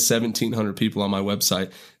 15 to 1,700 people on my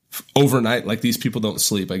website overnight. Like, these people don't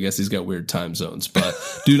sleep. I guess he's got weird time zones, but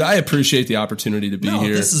dude, I appreciate the opportunity to be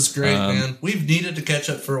here. This is great, man. We've needed to catch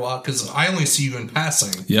up for a while because I only see you in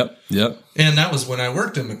passing. Yep. And that was when I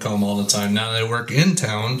worked in Macomb all the time. Now that I work in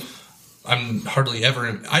town, I'm hardly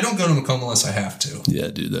ever I don't go to Macomb unless I have to. Yeah,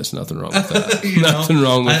 dude, there's nothing wrong with that. Nothing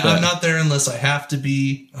wrong with that. I'm not there unless I have to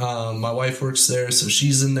be. My wife works there, so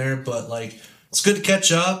she's in there. But like, it's good to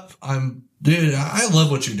catch up. Dude, I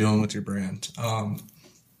love what you're doing with your brand.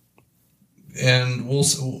 And we'll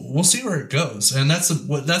see where it goes. And that's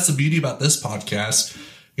the beauty about this podcast.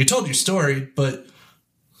 You told your story, but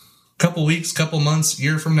a couple weeks, couple months,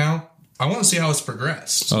 year from now, I want to see how it's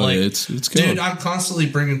progressed. Oh, it's good. Dude, I'm constantly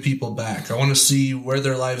bringing people back. I want to see where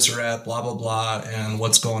their lives are at, blah, blah, blah, and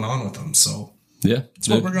what's going on with them. So, yeah, that's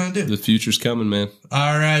what we're going to do. The future's coming, man.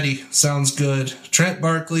 All righty. Sounds good. Trent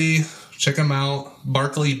Barkley, check him out.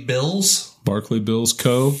 Barkley Bills. Barkley Bills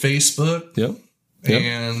Co. Facebook. Yep.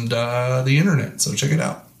 And the internet. So check it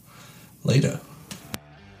out. Later.